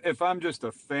 if I'm just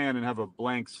a fan and have a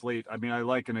blank slate, I mean, I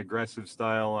like an aggressive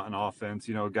style on offense,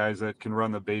 you know, guys that can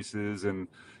run the bases and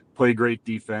play great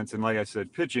defense. And like I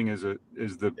said, pitching is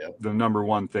the number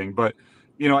one thing. But,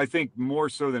 you know, I think more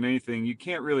so than anything, you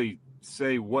can't really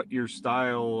say what your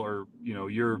style or, you know,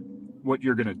 what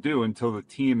you're going to do until the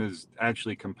team is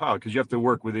actually compiled, because you have to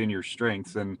work within your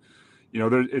strengths. And, you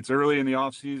know, it's early in the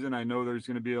off season. I know there's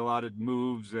going to be a lot of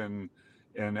moves and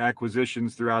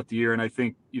acquisitions throughout the year. And I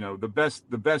think, you know, the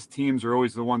best teams are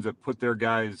always the ones that put their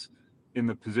guys in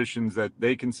the positions that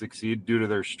they can succeed due to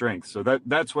their strengths. So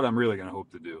that's what I'm really going to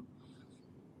hope to do.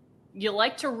 You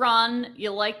like to run,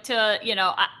 you like to, you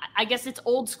know, I guess it's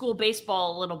old school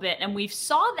baseball a little bit. And we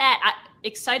saw that,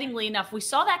 excitingly enough, we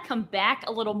saw that come back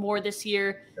a little more this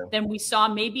year than we saw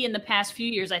maybe in the past few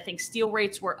years. I think steal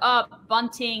rates were up,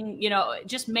 bunting, you know,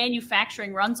 just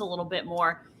manufacturing runs a little bit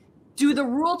more. Do the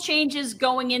rule changes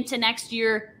going into next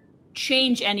year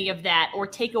change any of that or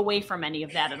take away from any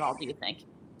of that at all, do you think?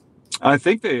 I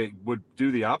think they would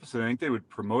do the opposite. I think they would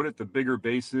promote it, the bigger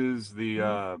bases,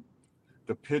 the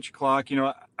pitch clock. You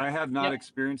know, I have not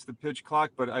experienced the pitch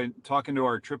clock, but talking to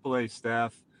our AAA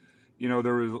staff, you know,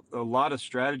 there was a lot of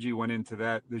strategy went into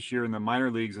that this year in the minor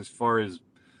leagues, as far as,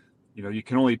 you know, you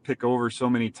can only pick over so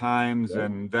many times,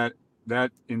 and that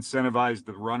incentivized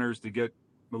the runners to get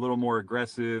a little more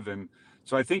aggressive. And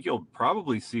so I think you'll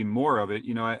probably see more of it,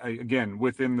 you know, again,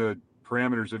 within the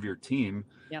parameters of your team.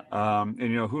 And,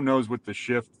 you know, who knows with the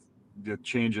shift, the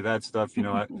change of that stuff, you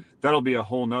know, that'll be a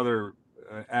whole nother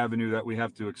avenue that we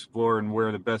have to explore and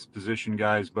where the best position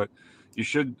guys. But you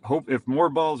should hope if more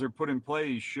balls are put in play,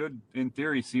 you should, in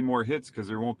theory, see more hits, because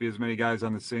there won't be as many guys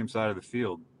on the same side of the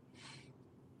field.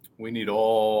 We need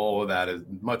all of that, as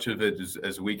much of it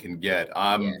as we can get.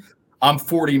 I'm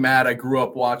 40, Matt. I grew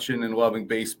up watching and loving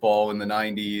baseball in the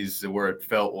 90s, where it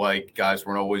felt like guys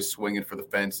weren't always swinging for the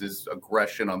fences,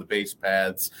 aggression on the base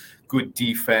paths, good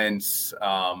defense.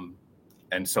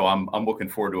 And so I'm looking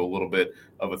forward to a little bit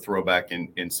of a throwback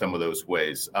in some of those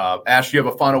ways. Ash, you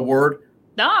have a final word?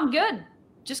 No, I'm good.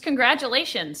 Just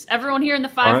congratulations. Everyone here in the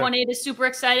 518 is super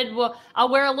excited. Well, I'll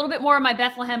wear a little bit more of my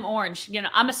Bethlehem orange. You know,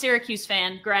 I'm a Syracuse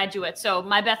fan, graduate, so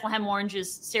my Bethlehem orange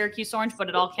is Syracuse orange, but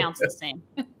it all counts the same.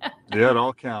 Yeah, it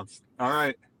all counts. All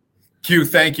right. Q,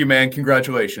 thank you, man.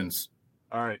 Congratulations.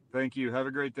 All right. Thank you. Have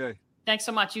a great day. Thanks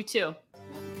so much. You too.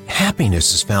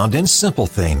 Happiness is found in simple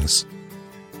things.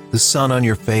 The sun on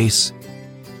your face,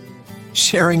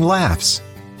 sharing laughs,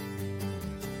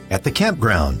 at the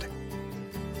campground,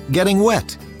 getting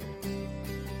wet,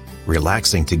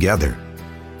 relaxing together,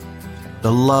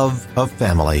 the love of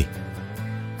family.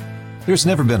 There's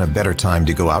never been a better time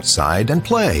to go outside and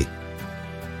play.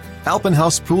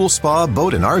 Alpenhaus Pool Spa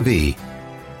Boat and RV,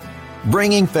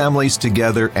 bringing families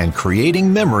together and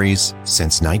creating memories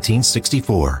since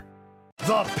 1964.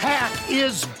 The path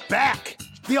is back.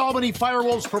 The Albany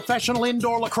Firewolves professional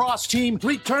indoor lacrosse team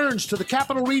returns to the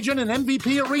Capital Region and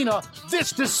MVP Arena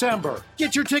this December.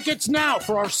 Get your tickets now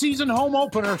for our season home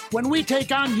opener when we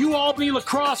take on UAlbany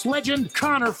lacrosse legend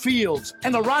Connor Fields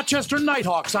and the Rochester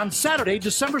Nighthawks on Saturday,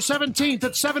 December 17th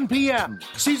at 7 p.m.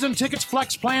 Season tickets,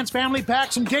 flex plans, family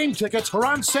packs, and game tickets are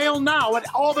on sale now at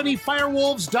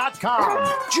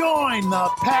albanyfirewolves.com. Join the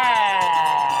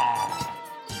pack!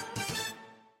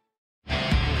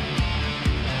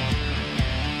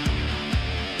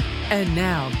 And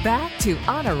now back to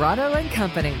Honorado and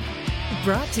Company.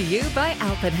 Brought to you by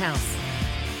Alpenhaus.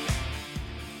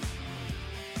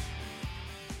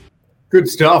 Good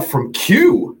stuff from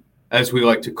Q, as we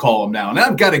like to call him now. And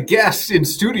I've got a guest in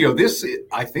studio.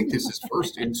 I think this is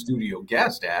first in studio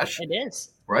guest, Ash. It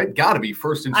is. Right? Got to be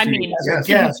first in studio guest.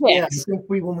 Yeah, I think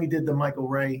when we did the Michael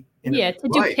Ray. To do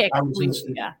picks.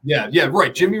 Yeah,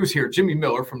 right. Jimmy was here. Jimmy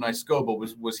Miller from Nice-Scoba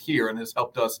was here and has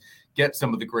helped us get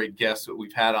some of the great guests that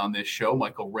we've had on this show,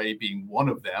 Michael Ray being one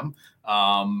of them.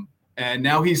 And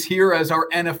now he's here as our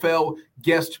NFL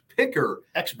guest picker.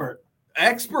 Expert.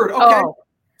 Okay. Oh.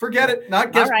 Forget it.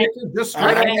 Not guest picker, just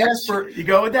straight up expert. You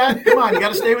go with that? Come on, you got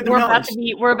to stay with the Millers.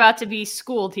 We're about to be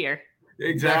schooled here.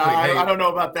 Exactly. I don't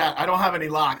know about that. I don't have any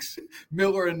locks.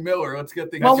 Miller and Miller. Let's get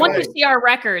things. Well, once you see our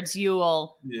records, you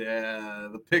will. Yeah,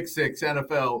 the Pick Six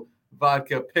NFL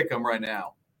vodka pick 'em right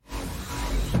now.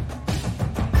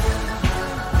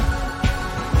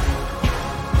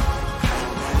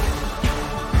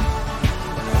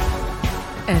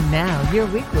 And now your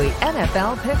weekly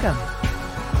NFL Pick'em,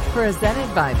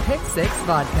 presented by Pick Six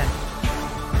Vodka.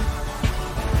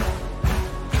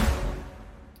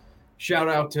 Shout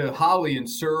out to Holly and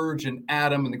Serge and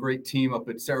Adam and the great team up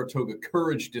at Saratoga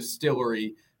Courage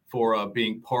Distillery for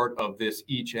being part of this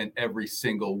each and every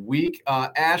single week.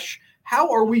 Ash, how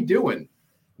are we doing?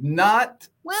 This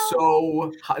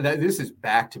is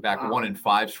back-to-back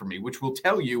 1-5s for me, which will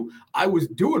tell you I was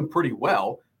doing pretty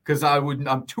well because I'm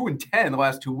 2-10 the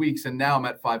last 2 weeks, and now I'm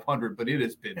at 500. But it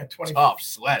has been tough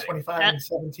sledding.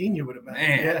 25-17, you would have been.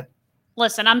 Man. Yeah.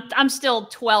 Listen, I'm still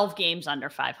 12 games under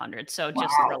 500, so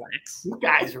just relax. You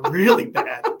guys are really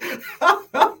bad.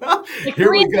 3-3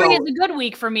 is a good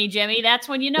week for me, Jimmy. That's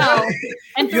when you know.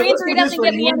 And 3-3 doesn't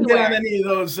get me anywhere. On any of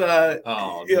those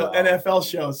NFL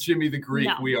shows, Jimmy the Greek.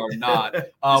 No. We are not.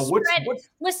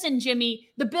 Listen, Jimmy,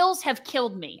 the Bills have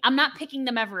killed me. I'm not picking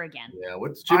them ever again. Yeah,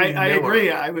 what's Jimmy? I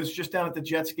agree. I was just down at the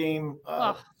Jets game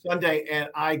Sunday, and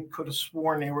I could have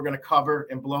sworn they were going to cover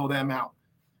and blow them out.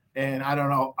 And I don't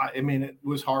know. I mean, it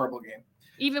was a horrible game.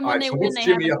 Even when they win, they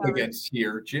Jimmy up against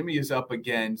here. Jimmy is up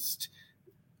against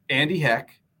Andy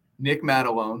Heck, Nick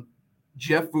Matalone,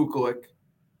 Jeff Vukovic,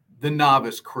 the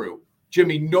Novice crew.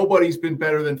 Jimmy, nobody's been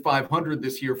better than 500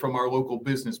 this year from our local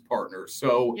business partners.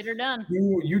 So get her done.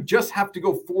 You just have to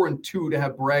go 4-2 to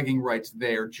have bragging rights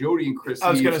there. Jody and Chris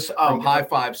from High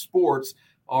Five Sports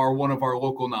are one of our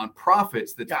local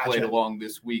nonprofits that's played along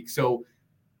this week. So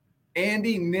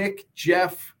Andy, Nick,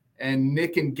 Jeff, and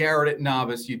Nick and Garrett at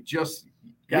Novice, you just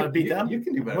got to beat them. You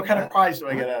can do better. What kind of prize do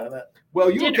I get out of that?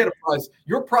 Well, you don't get a prize.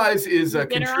 Your prize is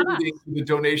contributing to the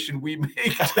donation we make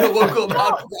to the local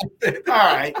nonprofit. All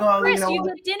right. Well, Chris, you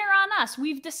get dinner on us.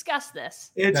 We've discussed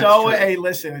this. It's always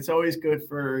listen. It's always good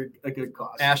for a good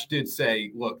cause. Ash did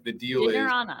say, "Look, the deal dinner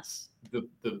is on us.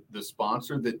 The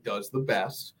sponsor that does the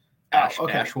best. Ash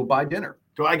will buy dinner."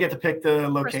 Do I get to pick the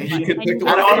location? You can pick the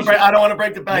location. I don't want to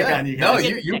break the bank on you guys. No,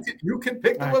 you can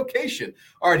pick the location.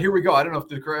 All right, here we go. I don't know if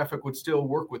the graphic would still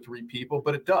work with 3 people,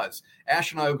 but it does.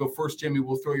 Ash and I will go first. Jimmy,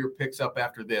 we'll throw your picks up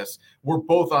after this. We're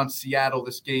both on Seattle,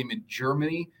 this game in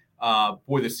Germany.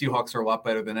 Boy, the Seahawks are a lot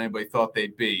better than anybody thought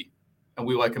they'd be. And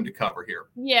we like them to cover here.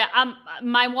 Yeah,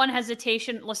 my one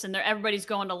hesitation, listen, everybody's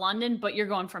going to London, but you're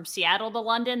going from Seattle to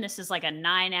London. This is like a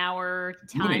 9-hour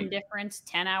time difference,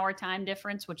 10-hour time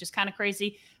difference, which is kind of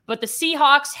crazy. But the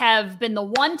Seahawks have been the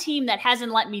one team that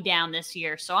hasn't let me down this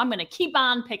year, so I'm going to keep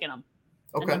on picking them.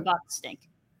 Okay. And the Bucs stink.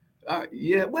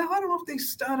 Yeah, well, I don't know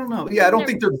if I don't know. Yeah, I don't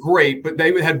think they're great, but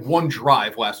they had one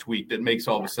drive last week that makes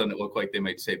all of a sudden it look like they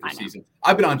might save the season.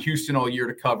 I've been on Houston all year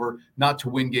to cover, not to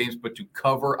win games, but to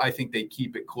cover. I think they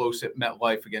keep it close at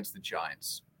MetLife against the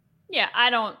Giants. Yeah, I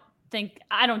don't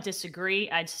disagree.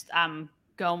 I'm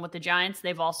going with the Giants.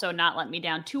 They've also not let me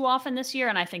down too often this year,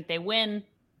 and I think they win,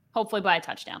 hopefully by a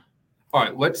touchdown. All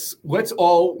right, let's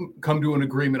all come to an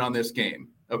agreement on this game.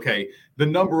 Okay, the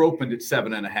number opened at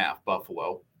 7.5,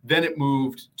 Buffalo. Then it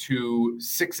moved to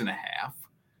 6.5.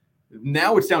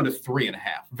 Now it's down to 3.5.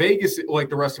 Vegas, like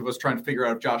the rest of us, trying to figure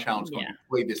out if Josh Allen's going to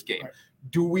play this game. Right.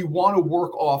 Do we want to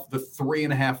work off the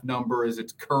 3.5 number as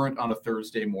it's current on a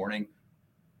Thursday morning?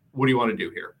 What do you want to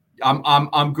do here?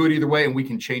 I'm good either way, and we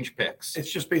can change picks.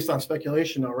 It's just based on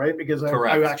speculation, though, right? Because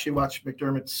I actually watched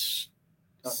McDermott's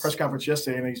press conference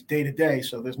yesterday, and he's day to day,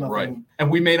 so there's nothing. Right, and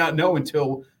we may not know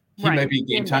until he may be a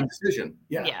game time decision.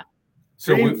 Yeah.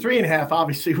 So 3.5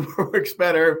 obviously works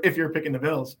better if you're picking the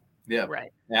Bills. Yeah.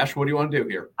 Right. Ash, what do you want to do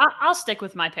here? I'll stick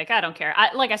with my pick. I don't care.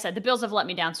 Like I said, the Bills have let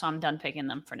me down, so I'm done picking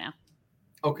them for now.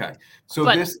 Okay. So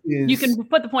but this is. You can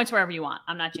put the points wherever you want.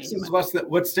 I'm not changing. This is less than,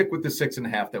 let's stick with the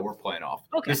 6.5 that we're playing off.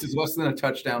 Okay. This is less than a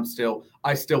touchdown still.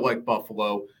 I still like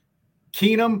Buffalo.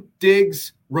 Keenum,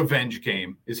 Diggs, revenge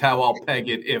game is how I'll peg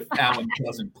it if Allen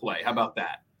doesn't play. How about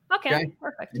that? Okay,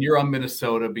 perfect. And you're on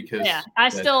Minnesota because I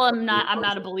still am not. I'm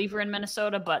not a believer in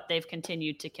Minnesota, but they've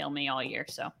continued to kill me all year.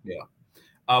 So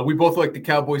we both like the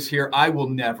Cowboys here. I will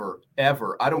never,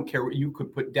 ever. I don't care what you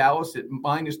could put Dallas at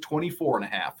minus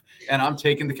 24.5, and I'm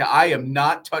taking the. I am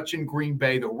not touching Green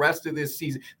Bay the rest of this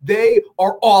season. They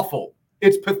are awful.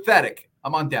 It's pathetic.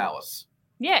 I'm on Dallas.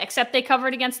 Yeah, except they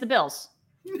covered against the Bills.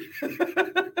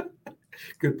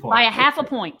 Good point. By a half a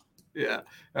point. Yeah.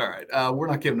 All right. We're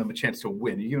not giving them a chance to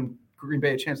win. Are you giving Green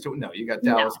Bay a chance to win? No, you got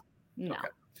Dallas. No.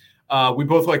 Okay. We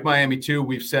both like Miami too.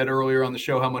 We've said earlier on the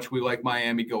show how much we like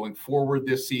Miami going forward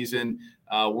this season.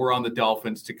 We're on the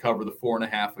Dolphins to cover the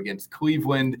 4.5 against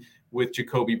Cleveland with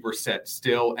Jacoby Brissett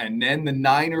still. And then the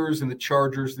Niners and the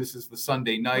Chargers. This is the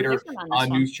Sunday nighter on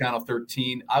News Channel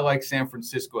 13. I like San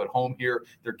Francisco at home here.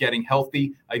 They're getting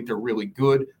healthy. I think they're really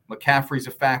good. McCaffrey's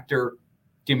a factor.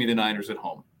 Give me the Niners at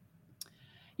home.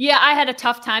 Yeah, I had a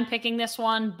tough time picking this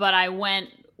one, but I went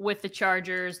with the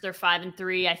Chargers. They're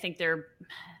 5-3. I think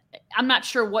I'm not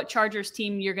sure what Chargers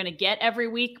team you're going to get every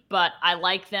week, but I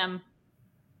like them.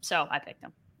 So I picked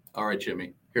them. All right,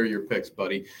 Jimmy. Here are your picks,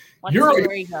 buddy. You're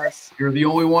the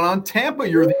only one on Tampa.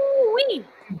 You're the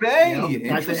Bay.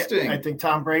 Interesting. I think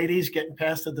Tom Brady's getting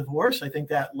past the divorce. I think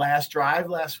that last drive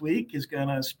last week is going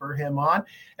to spur him on.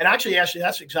 And actually,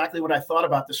 that's exactly what I thought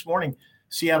about this morning.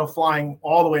 Seattle flying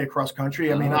all the way across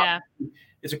country. I mean,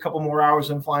 it's a couple more hours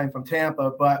than flying from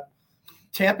Tampa, but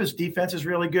Tampa's defense is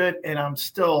really good. And I'm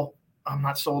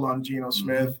not sold on Geno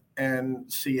Smith and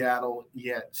Seattle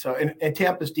yet. So, and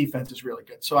Tampa's defense is really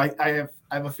good. So I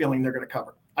have a feeling they're going to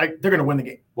cover. They're going to win the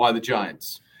game. Why the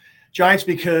Giants? Giants,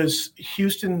 because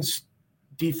Houston's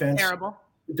defense, terrible.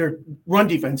 Their run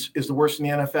defense is the worst in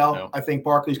the NFL. No. I think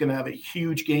Barkley's going to have a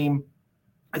huge game.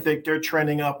 I think they're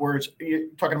trending upwards. You're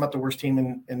talking about the worst team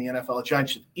in the NFL. The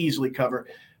Giants should easily cover,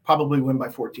 probably win by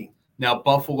 14. Now,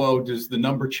 Buffalo, does the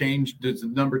number change? Does the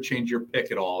number change your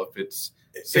pick at all? If it's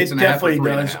 6.5, it definitely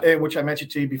does, which I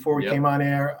mentioned to you before we came on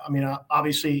air. I mean,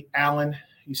 obviously, Allen,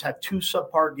 he's had 2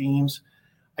 subpar games.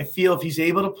 I feel if he's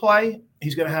able to play,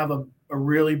 he's going to have a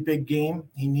really big game.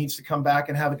 He needs to come back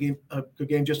and have a good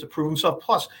game just to prove himself.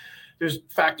 Plus, there's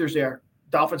factors there.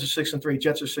 Dolphins are 6-3.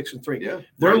 Jets are 6-3. Yeah,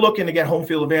 they're looking to get home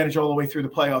field advantage all the way through the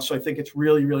playoffs. So I think it's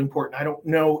really, really important. I don't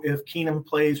know if Keenum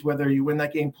plays, whether you win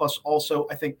that game. Plus, also,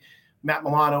 I think Matt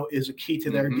Milano is a key to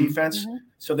their defense.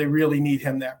 So they really need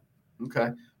him there. Okay.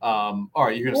 All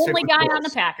right. You're going to stick with the only guy on the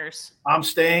Packers. I'm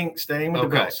staying with the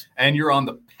Bills. And you're on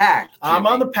the Pack. Jimmy. I'm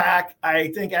on the Pack. I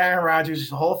think Aaron Rodgers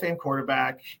is a Hall of Fame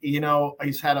quarterback. You know,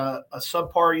 he's had a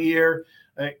subpar year.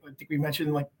 I think we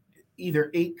mentioned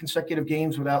either 8 consecutive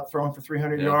games without throwing for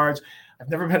 300 yards. I've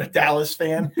never been a Dallas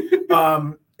fan.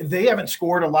 They haven't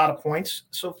scored a lot of points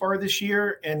so far this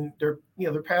year, and their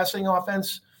passing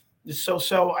offense is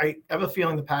so. I have a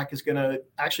feeling the Pack is going to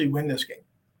actually win this game.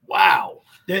 Wow.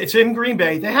 It's in Green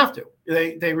Bay. They have to.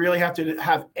 They really have to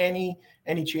have any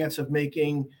chance of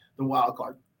making the wild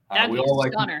card. We all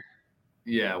like Gunner.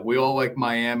 Yeah, we all like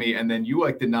Miami, and then you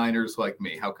like the Niners like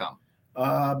me. How come?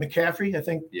 McCaffrey, I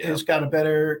think, has got a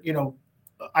better,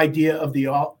 idea of the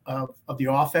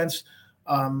offense.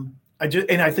 I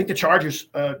think the Chargers,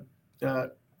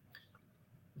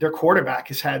 their quarterback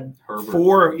has had Herbert.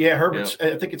 4. Yeah, Herbert's.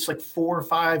 I think it's 4 or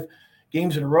 5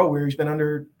 games in a row where he's been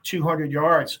under 200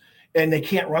 yards, and they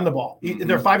can't run the ball.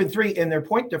 They're 5-3 in their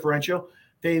point differential.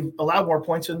 They've allowed more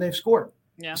points than they've scored.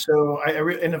 Yeah. So I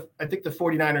think the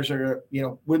 49ers are,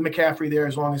 with McCaffrey there,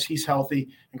 as long as he's healthy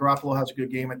and Garoppolo has a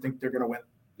good game, I think they're going to win.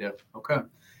 Yeah. Okay.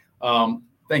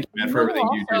 Thank you, man, for everything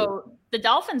you do. The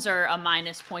Dolphins are a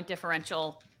minus point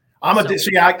differential.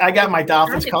 I got my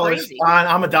Dolphins colors on.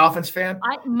 I'm a Dolphins fan.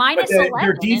 Minus 11.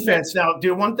 Their defense now.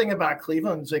 One thing about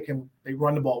Cleveland is they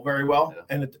run the ball very well,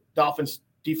 and the Dolphins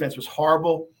defense was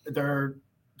horrible. Their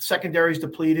secondary is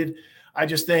depleted. I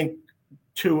just think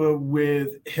Tua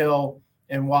with Hill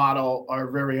and Waddle are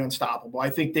very unstoppable. I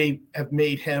think they have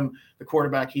made him the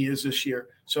quarterback he is this year.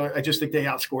 So I just think they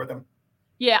outscore them.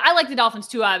 Yeah, I like the Dolphins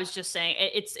too. I was just saying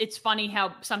it's funny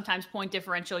how sometimes point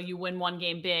differential, you win one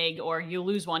game big or you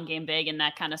lose one game big, and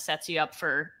that kind of sets you up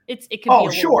for it could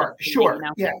be sure. You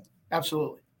know? Yeah,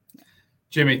 absolutely.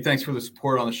 Jimmy, thanks for the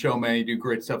support on the show, man. You do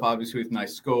great stuff, obviously, with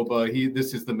Nyskoba.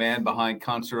 This is the man behind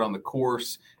Concert on the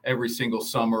Course every single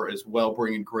summer as well,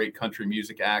 bringing great country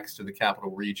music acts to the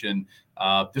Capital Region.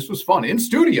 This was fun in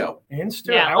studio.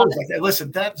 Yeah, I always like that.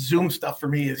 Listen, that Zoom stuff for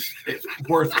me is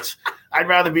worthless. I'd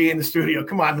rather be in the studio.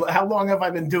 Come on, how long have I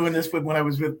been doing this when I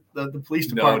was with the police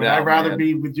department? I'd rather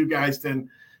be with you guys than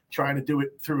trying to do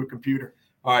it through a computer.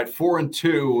 All right,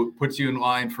 4-2 puts you in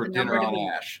line for dinner on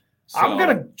Ash. So, I'm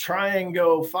gonna try and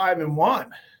go 5-1.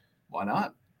 Why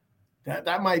not?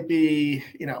 That might be,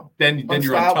 Then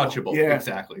you're untouchable. Yeah.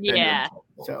 Exactly. Yeah.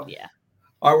 So yeah.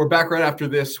 All right, we're back right after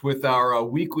this with our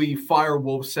weekly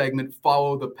Firewolf segment,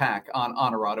 Follow the Pack on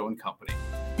Honorado and Company.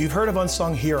 You've heard of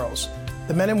unsung heroes.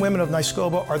 The men and women of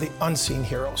Nyskoba are the unseen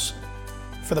heroes.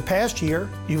 For the past year,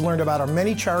 you've learned about our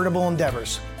many charitable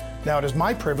endeavors. Now it is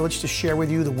my privilege to share with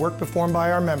you the work performed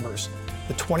by our members,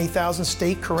 the 20,000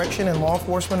 state correction and law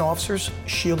enforcement officers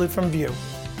shielded from view.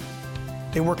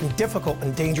 They work in difficult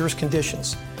and dangerous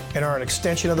conditions and are an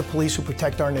extension of the police who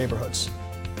protect our neighborhoods.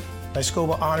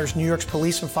 Nyskoba honors New York's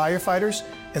police and firefighters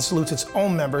and salutes its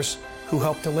own members who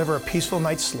help deliver a peaceful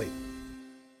night's sleep.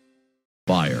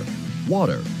 Fire,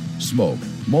 water, smoke,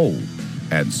 mold,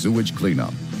 and sewage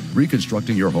cleanup.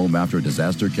 Reconstructing your home after a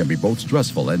disaster can be both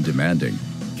stressful and demanding.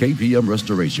 KPM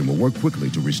Restoration will work quickly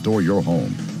to restore your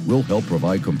home. We'll help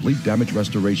provide complete damage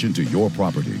restoration to your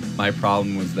property. My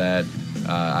problem was that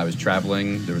I was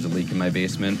traveling. There was a leak in my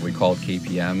basement. We called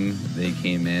KPM. They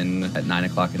came in at 9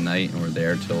 o'clock at night and were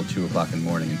there till 2 o'clock in the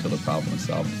morning until the problem was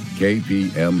solved.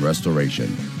 KPM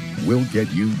Restoration. We'll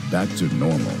get you back to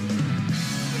normal.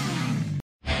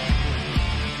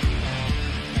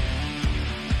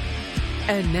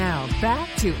 And now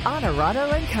back to Honorado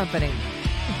and Company.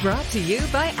 Brought to you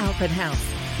by Alpenhaus.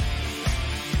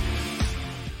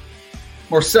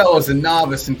 Marcel is a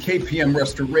novice in KPM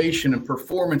Restoration and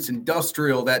Performance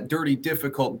Industrial, that dirty,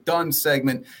 difficult, done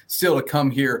segment still to come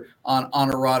here on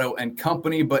Honorado and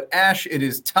Company. But Ash, it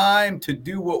is time to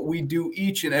do what we do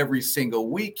each and every single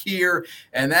week here,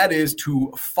 and that is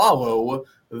to follow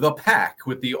the pack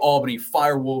with the Albany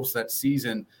Firewolves. That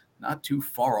season not too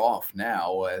far off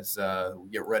now as we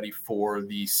get ready for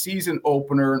the season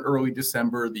opener in early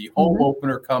December, the home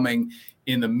opener coming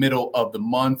in the middle of the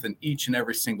month. And each and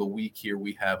every single week here,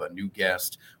 we have a new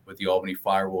guest with the Albany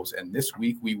Firewolves. And this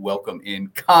week we welcome in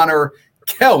Connor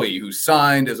Kelly, who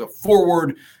signed as a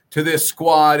forward to this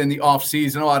squad in the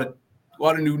offseason. A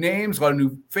lot of new names, a lot of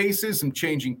new faces, some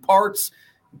changing parts.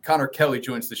 And Connor Kelly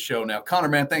joins the show now. Connor,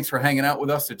 man, thanks for hanging out with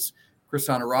us. It's Chris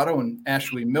Honorado and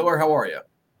Ashley Miller. How are you?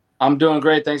 I'm doing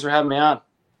great. Thanks for having me on.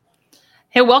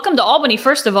 Hey, welcome to Albany,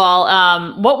 first of all.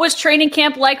 What was training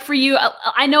camp like for you?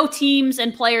 I know teams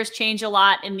and players change a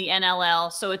lot in the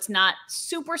NLL, so it's not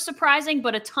super surprising,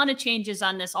 but a ton of changes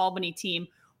on this Albany team.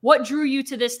 What drew you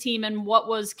to this team, and what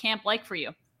was camp like for you?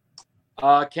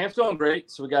 Camp's going great.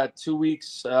 So we got 2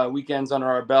 weeks, weekends under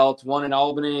our belt. One in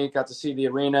Albany, got to see the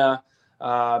arena.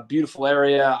 Beautiful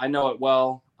area. I know it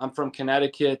well. I'm from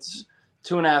Connecticut.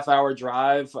 2.5-hour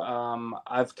drive.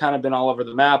 I've kind of been all over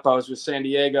the map. I was with San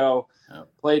Diego,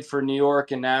 played for New York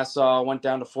and Nassau, went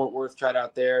down to Fort Worth, tried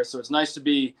out there. So it's nice to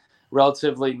be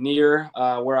relatively near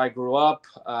where I grew up.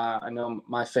 I know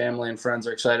my family and friends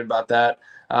are excited about that.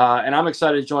 And I'm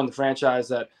excited to join the franchise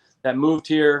that moved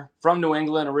here from New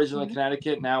England, originally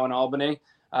Connecticut, now in Albany.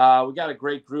 We got a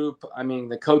great group. I mean,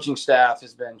 the coaching staff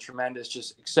has been tremendous,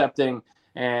 just accepting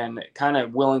and kind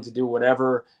of willing to do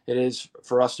whatever it is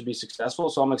for us to be successful.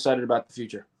 So I'm excited about the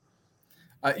future.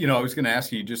 I was going to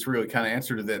ask you, just really kind of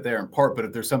answered that there in part, but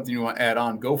if there's something you want to add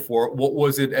on, go for it. What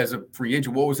was it as a free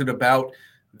agent? What was it about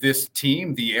this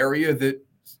team, the area that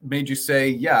made you say,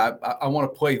 yeah, I want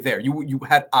to play there? You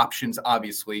had options,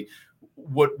 obviously.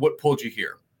 What pulled you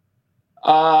here?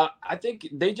 I think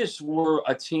they just were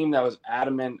a team that was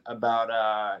adamant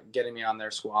about getting me on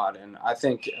their squad. And I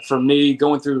think for me,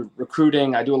 going through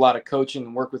recruiting, I do a lot of coaching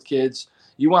and work with kids.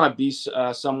 You want to be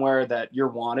somewhere that you're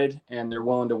wanted and they're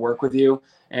willing to work with you.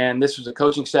 And this was a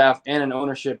coaching staff and an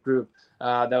ownership group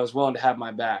that was willing to have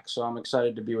my back. So I'm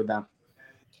excited to be with them.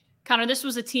 Connor, this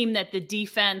was a team that the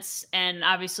defense and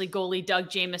obviously goalie Doug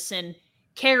Jamieson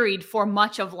carried for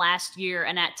much of last year,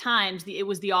 and at times it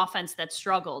was the offense that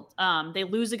struggled. They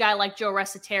lose a guy like Joe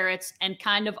Resiteritz and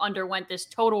kind of underwent this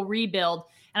total rebuild,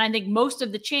 and I think most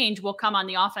of the change will come on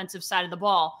the offensive side of the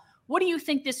ball. What do you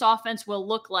think this offense will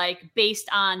look like based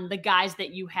on the guys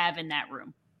that you have in that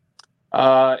room?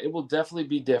 It will definitely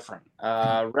be different.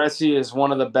 Resi is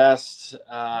one of the best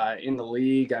in the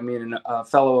league. I mean, a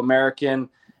fellow American,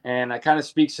 and it kind of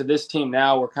speaks to this team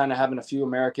now. We're kind of having a few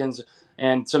Americans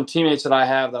and some teammates that I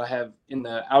have in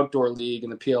the outdoor league in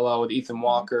the PLO with Ethan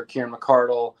Walker, Kieran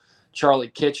McCardle, Charlie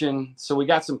Kitchen. So we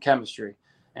got some chemistry.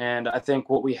 And I think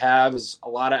what we have is a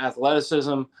lot of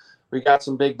athleticism. We got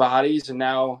some big bodies. And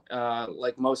now,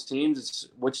 like most teams, it's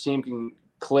which team can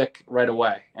click right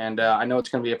away. And I know it's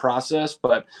going to be a process,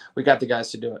 but we got the guys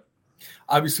to do it.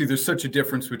 Obviously, there's such a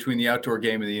difference between the outdoor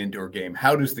game and the indoor game.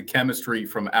 How does the chemistry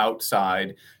from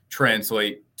outside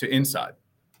translate to inside?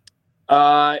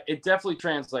 It definitely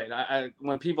translates.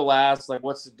 When people ask, like,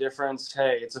 what's the difference?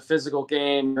 Hey, it's a physical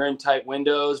game. You're in tight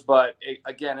windows, but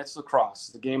again, it's lacrosse.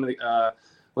 The game of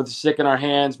with the stick in our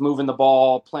hands, moving the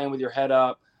ball, playing with your head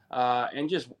up, and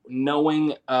just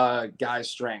knowing guys'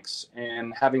 strengths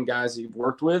and having guys that you've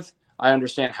worked with. I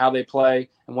understand how they play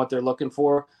and what they're looking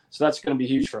for. So that's going to be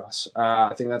huge for us.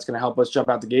 I think that's going to help us jump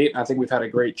out the gate. I think we've had a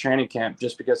great training camp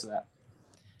just because of that.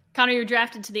 Connor, you were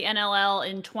drafted to the NLL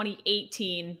in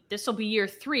 2018. This will be year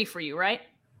 3 for you, right?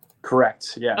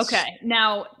 Correct. Yes. Okay.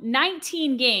 Now,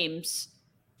 19 games,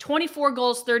 24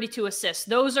 goals, 32 assists.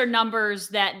 Those are numbers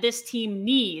that this team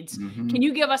needs. Mm-hmm. Can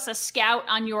you give us a scout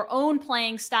on your own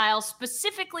playing style,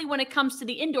 specifically when it comes to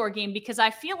the indoor game? Because I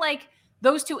feel like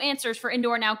those two answers for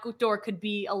indoor and outdoor could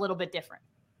be a little bit different.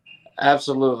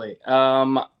 Absolutely.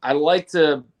 I like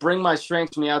to bring my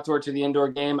strengths from the outdoor to the indoor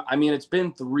game. I mean, it's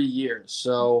been 3 years.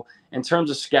 So in terms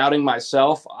of scouting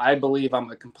myself, I believe I'm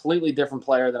a completely different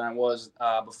player than I was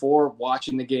before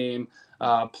watching the game,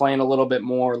 playing a little bit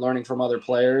more, learning from other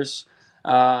players.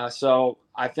 So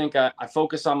I think I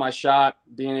focus on my shot,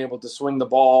 being able to swing the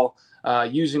ball,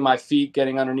 using my feet,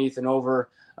 getting underneath and over.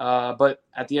 But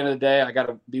at the end of the day, I got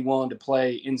to be willing to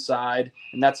play inside.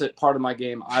 And that's part of my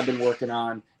game I've been working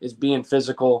on is being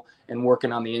physical and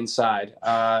working on the inside.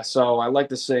 So I like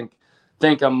to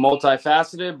think I'm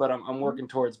multifaceted, but I'm working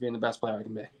towards being the best player I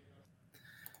can be.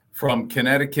 From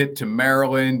Connecticut to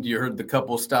Maryland, you heard the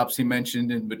couple of stops he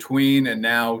mentioned in between, and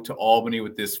now to Albany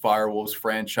with this Firewolves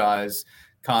franchise.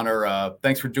 Connor,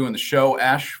 thanks for doing the show.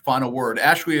 Ash, final word.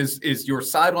 Ashley is your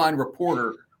sideline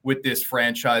reporter with this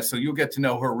franchise, so you'll get to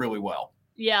know her really well.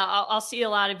 Yeah, I'll see a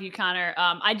lot of you, Connor.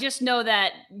 I just know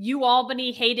that you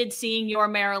Albany hated seeing your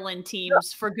Maryland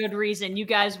teams for good reason. You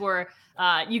guys were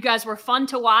fun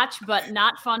to watch, but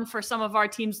not fun for some of our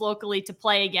teams locally to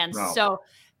play against. No. So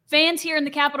fans here in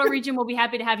the Capital Region will be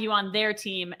happy to have you on their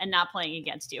team and not playing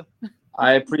against you.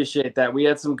 I appreciate that. We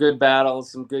had some good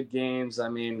battles, some good games. I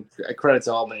mean, credit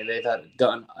to Albany. They've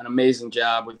done an amazing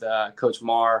job with Coach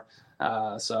Marr.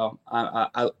 So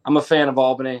I'm a fan of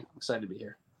Albany. I'm excited to be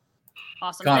here.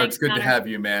 Awesome. Connor, it's good to have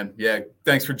you, man. Yeah.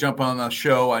 Thanks for jumping on the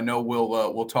show. I know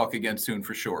we'll talk again soon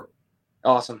for sure.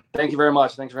 Awesome. Thank you very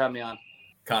much. Thanks for having me on.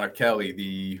 Connor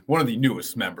Kelly, one of the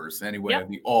newest members anyway, of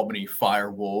the Albany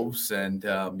Firewolves, and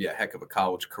heck of a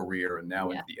college career, and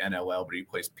now in the NLL, but he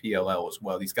plays PLL as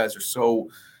well. These guys are so,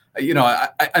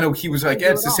 I know he was like,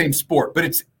 it's the same sport, but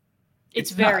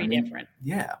it's very different.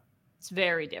 Yeah. It's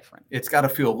very different. It's got to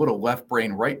feel a little left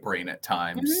brain, right brain at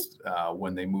times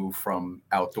when they move from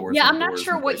outdoors. Yeah, I'm not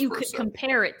sure what you could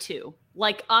compare it to.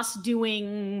 Like us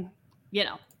doing,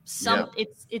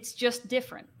 it's just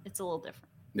different. It's a little different.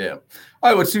 Yeah.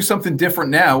 All right, let's do something different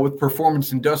now with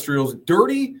Performance Industrial's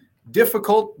Dirty,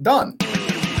 Difficult, Done.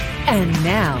 And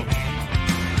now,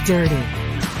 Dirty,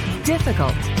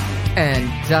 Difficult,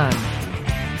 and Done.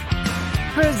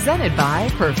 Presented by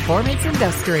Performance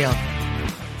Industrial.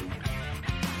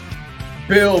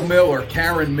 Bill Miller,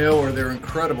 Karen Miller, their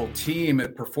incredible team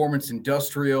at Performance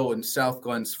Industrial in South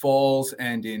Glens Falls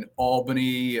and in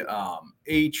Albany,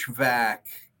 HVAC,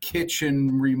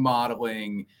 kitchen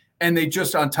remodeling, and they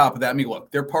just on top of that, I mean,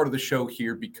 look, they're part of the show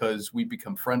here because we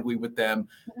become friendly with them.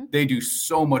 Mm-hmm. They do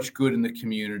so much good in the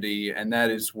community, and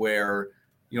that is where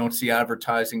you don't see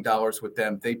advertising dollars with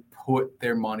them. They put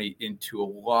their money into a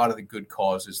lot of the good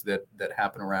causes that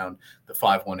happen around the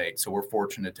 518. So we're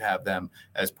fortunate to have them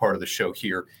as part of the show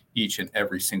here each and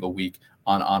every single week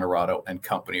on Honorado and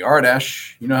Company. All right,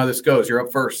 Ash, you know how this goes. You're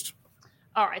up first.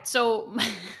 All right. So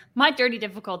my Dirty,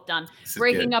 Difficult, Done.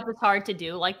 Breaking up is hard to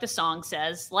do, like the song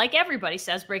says. Like everybody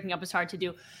says, breaking up is hard to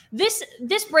do. This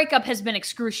breakup has been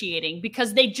excruciating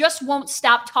because they just won't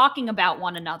stop talking about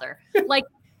one another. Like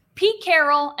Pete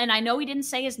Carroll, and I know he didn't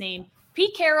say his name,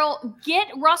 Pete Carroll, get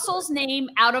Russell's name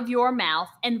out of your mouth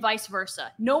and vice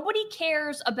versa. Nobody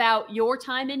cares about your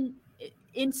time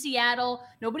in Seattle.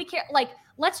 Nobody cares. Like,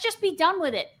 let's just be done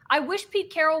with it. I wish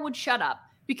Pete Carroll would shut up.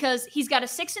 because he's got a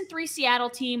 6-3 Seattle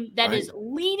team that is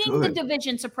leading the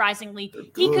division. Surprisingly,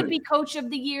 he could be coach of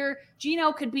the year.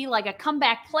 Geno could be like a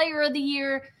comeback player of the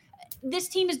year. This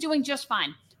team is doing just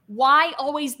fine. Why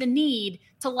always the need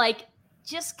to like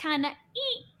just kind of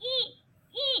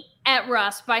at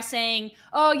Russ by saying,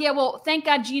 oh, yeah, well, thank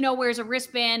God Geno wears a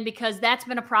wristband because that's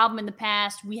been a problem in the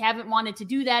past. We haven't wanted to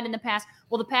do that in the past.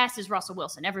 Well, the past is Russell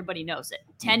Wilson. Everybody knows it.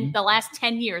 The last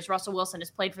 10 years, Russell Wilson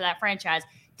has played for that franchise.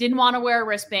 Didn't want to wear a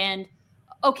wristband.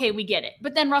 Okay, we get it.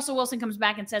 But then Russell Wilson comes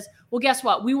back and says, well, guess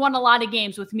what? We won a lot of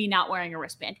games with me not wearing a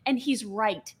wristband. And he's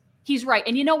right. He's right.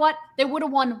 And you know what? They would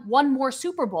have won one more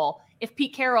Super Bowl if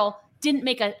Pete Carroll didn't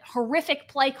make a horrific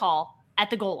play call at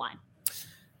the goal line.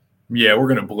 Yeah, we're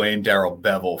going to blame Darrell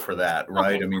Bevell for that,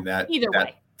 right? Okay. I mean, Either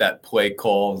way. That play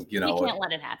call, you know, you can't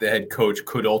let it happen. The head coach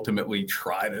could ultimately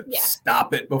try to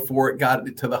stop it before it got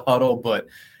to the huddle. But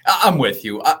I'm with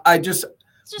you. I just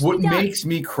what makes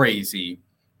me crazy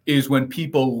is when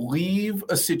people leave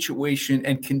a situation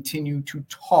and continue to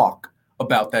talk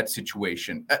about that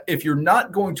situation. If you're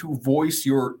not going to voice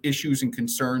your issues and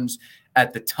concerns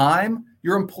at the time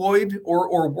you're employed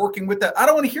or working with that, I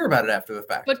don't want to hear about it after the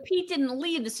fact. But Pete didn't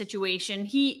leave the situation.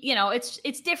 He, you know, it's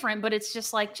different, but it's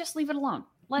just like, just leave it alone.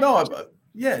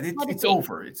 It's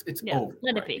over. It's over.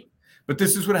 Let it be. But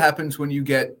this is what happens when you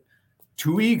get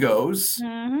two egos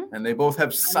and they both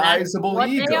have sizable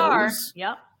egos. They are.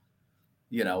 Yep.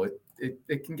 You know,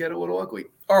 it can get a little ugly.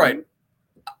 All right.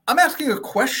 I'm asking a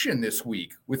question this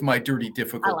week with my dirty,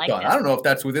 difficult done. I don't know if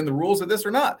that's within the rules of this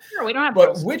or not. Sure, we don't have But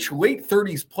rules. which late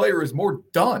 30s player is more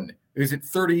done? Is it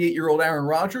 38-year-old Aaron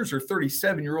Rodgers or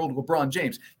 37-year-old LeBron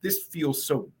James? This feels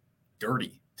so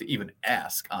dirty to even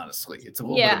ask, honestly. It's a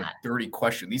little bit of a dirty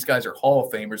question. These guys are Hall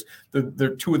of Famers.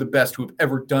 They're two of the best who have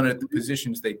ever done it at the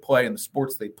positions they play and the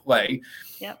sports they play.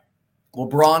 Yep.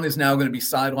 LeBron is now going to be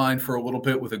sidelined for a little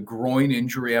bit with a groin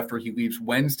injury after he leaves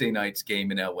Wednesday night's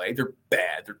game in LA. They're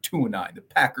bad. They're 2-9. The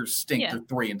Packers stink. They're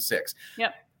 3-6.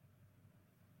 Yep.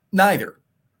 Neither.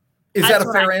 Is that a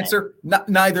fair answer?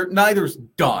 Neither's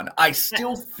done. I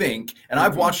still think, and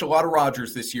I've watched a lot of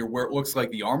Rodgers this year where it looks like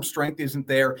the arm strength isn't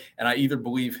there, and I either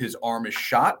believe his arm is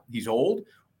shot, he's old,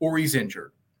 or he's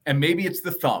injured. And maybe it's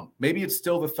the thumb. Maybe it's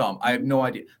still the thumb. I have no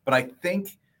idea. But I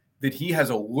think that he has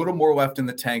a little more left in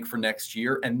the tank for next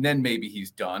year, and then maybe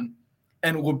he's done.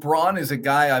 And LeBron is a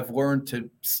guy I've learned to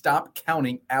stop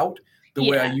counting out the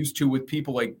way I used to with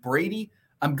people like Brady.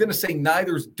 I'm going to say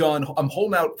neither's done. I'm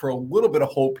holding out for a little bit of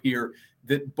hope here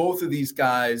that both of these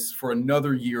guys for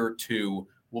another year or two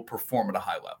will perform at a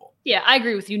high level. Yeah, I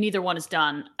agree with you. Neither one is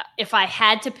done. If I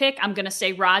had to pick, I'm going to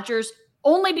say Rodgers,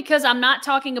 only because I'm not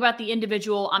talking about the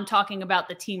individual. I'm talking about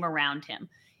the team around him.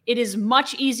 It is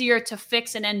much easier to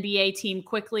fix an NBA team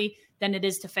quickly than it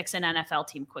is to fix an NFL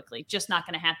team quickly. Just not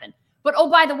going to happen. But,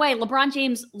 oh, by the way, LeBron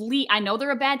James, I know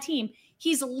they're a bad team.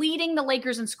 He's leading the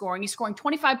Lakers in scoring. He's scoring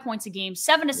 25 points a game,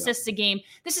 7 assists a game.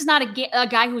 This is not a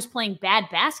guy who's playing bad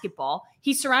basketball.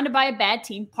 He's surrounded by a bad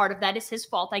team. Part of that is his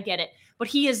fault. I get it. But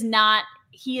he is not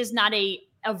a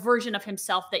version of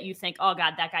himself that you think, oh,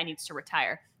 God, that guy needs to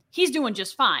retire. He's doing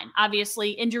just fine.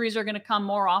 Obviously, injuries are going to come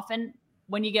more often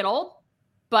when you get old.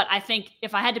 But I think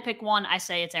if I had to pick one, I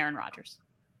say it's Aaron Rodgers.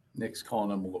 Nick's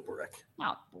calling him a little brick.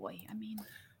 Oh, boy. I mean.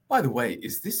 By the way,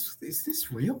 is this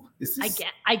real? Is this?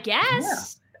 I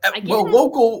guess. Yeah. Well,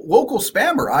 local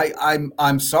spammer.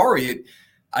 I'm sorry.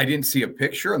 I didn't see a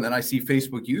picture, and then I see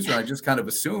Facebook user. I just kind of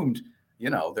assumed,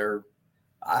 they're.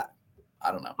 I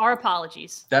don't know. Our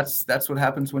apologies. That's what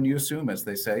happens when you assume, as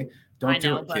they say. Don't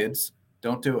do it, kids.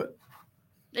 Don't do it.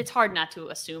 It's hard not to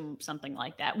assume something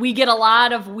like that. We get a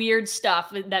lot of weird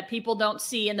stuff that people don't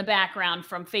see in the background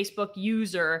from Facebook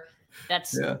user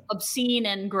that's obscene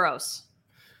and gross.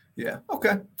 Yeah.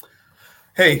 Okay.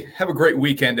 Hey, have a great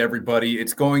weekend, everybody.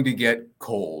 It's going to get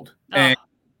cold. And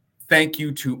thank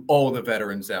you to all the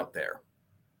veterans out there.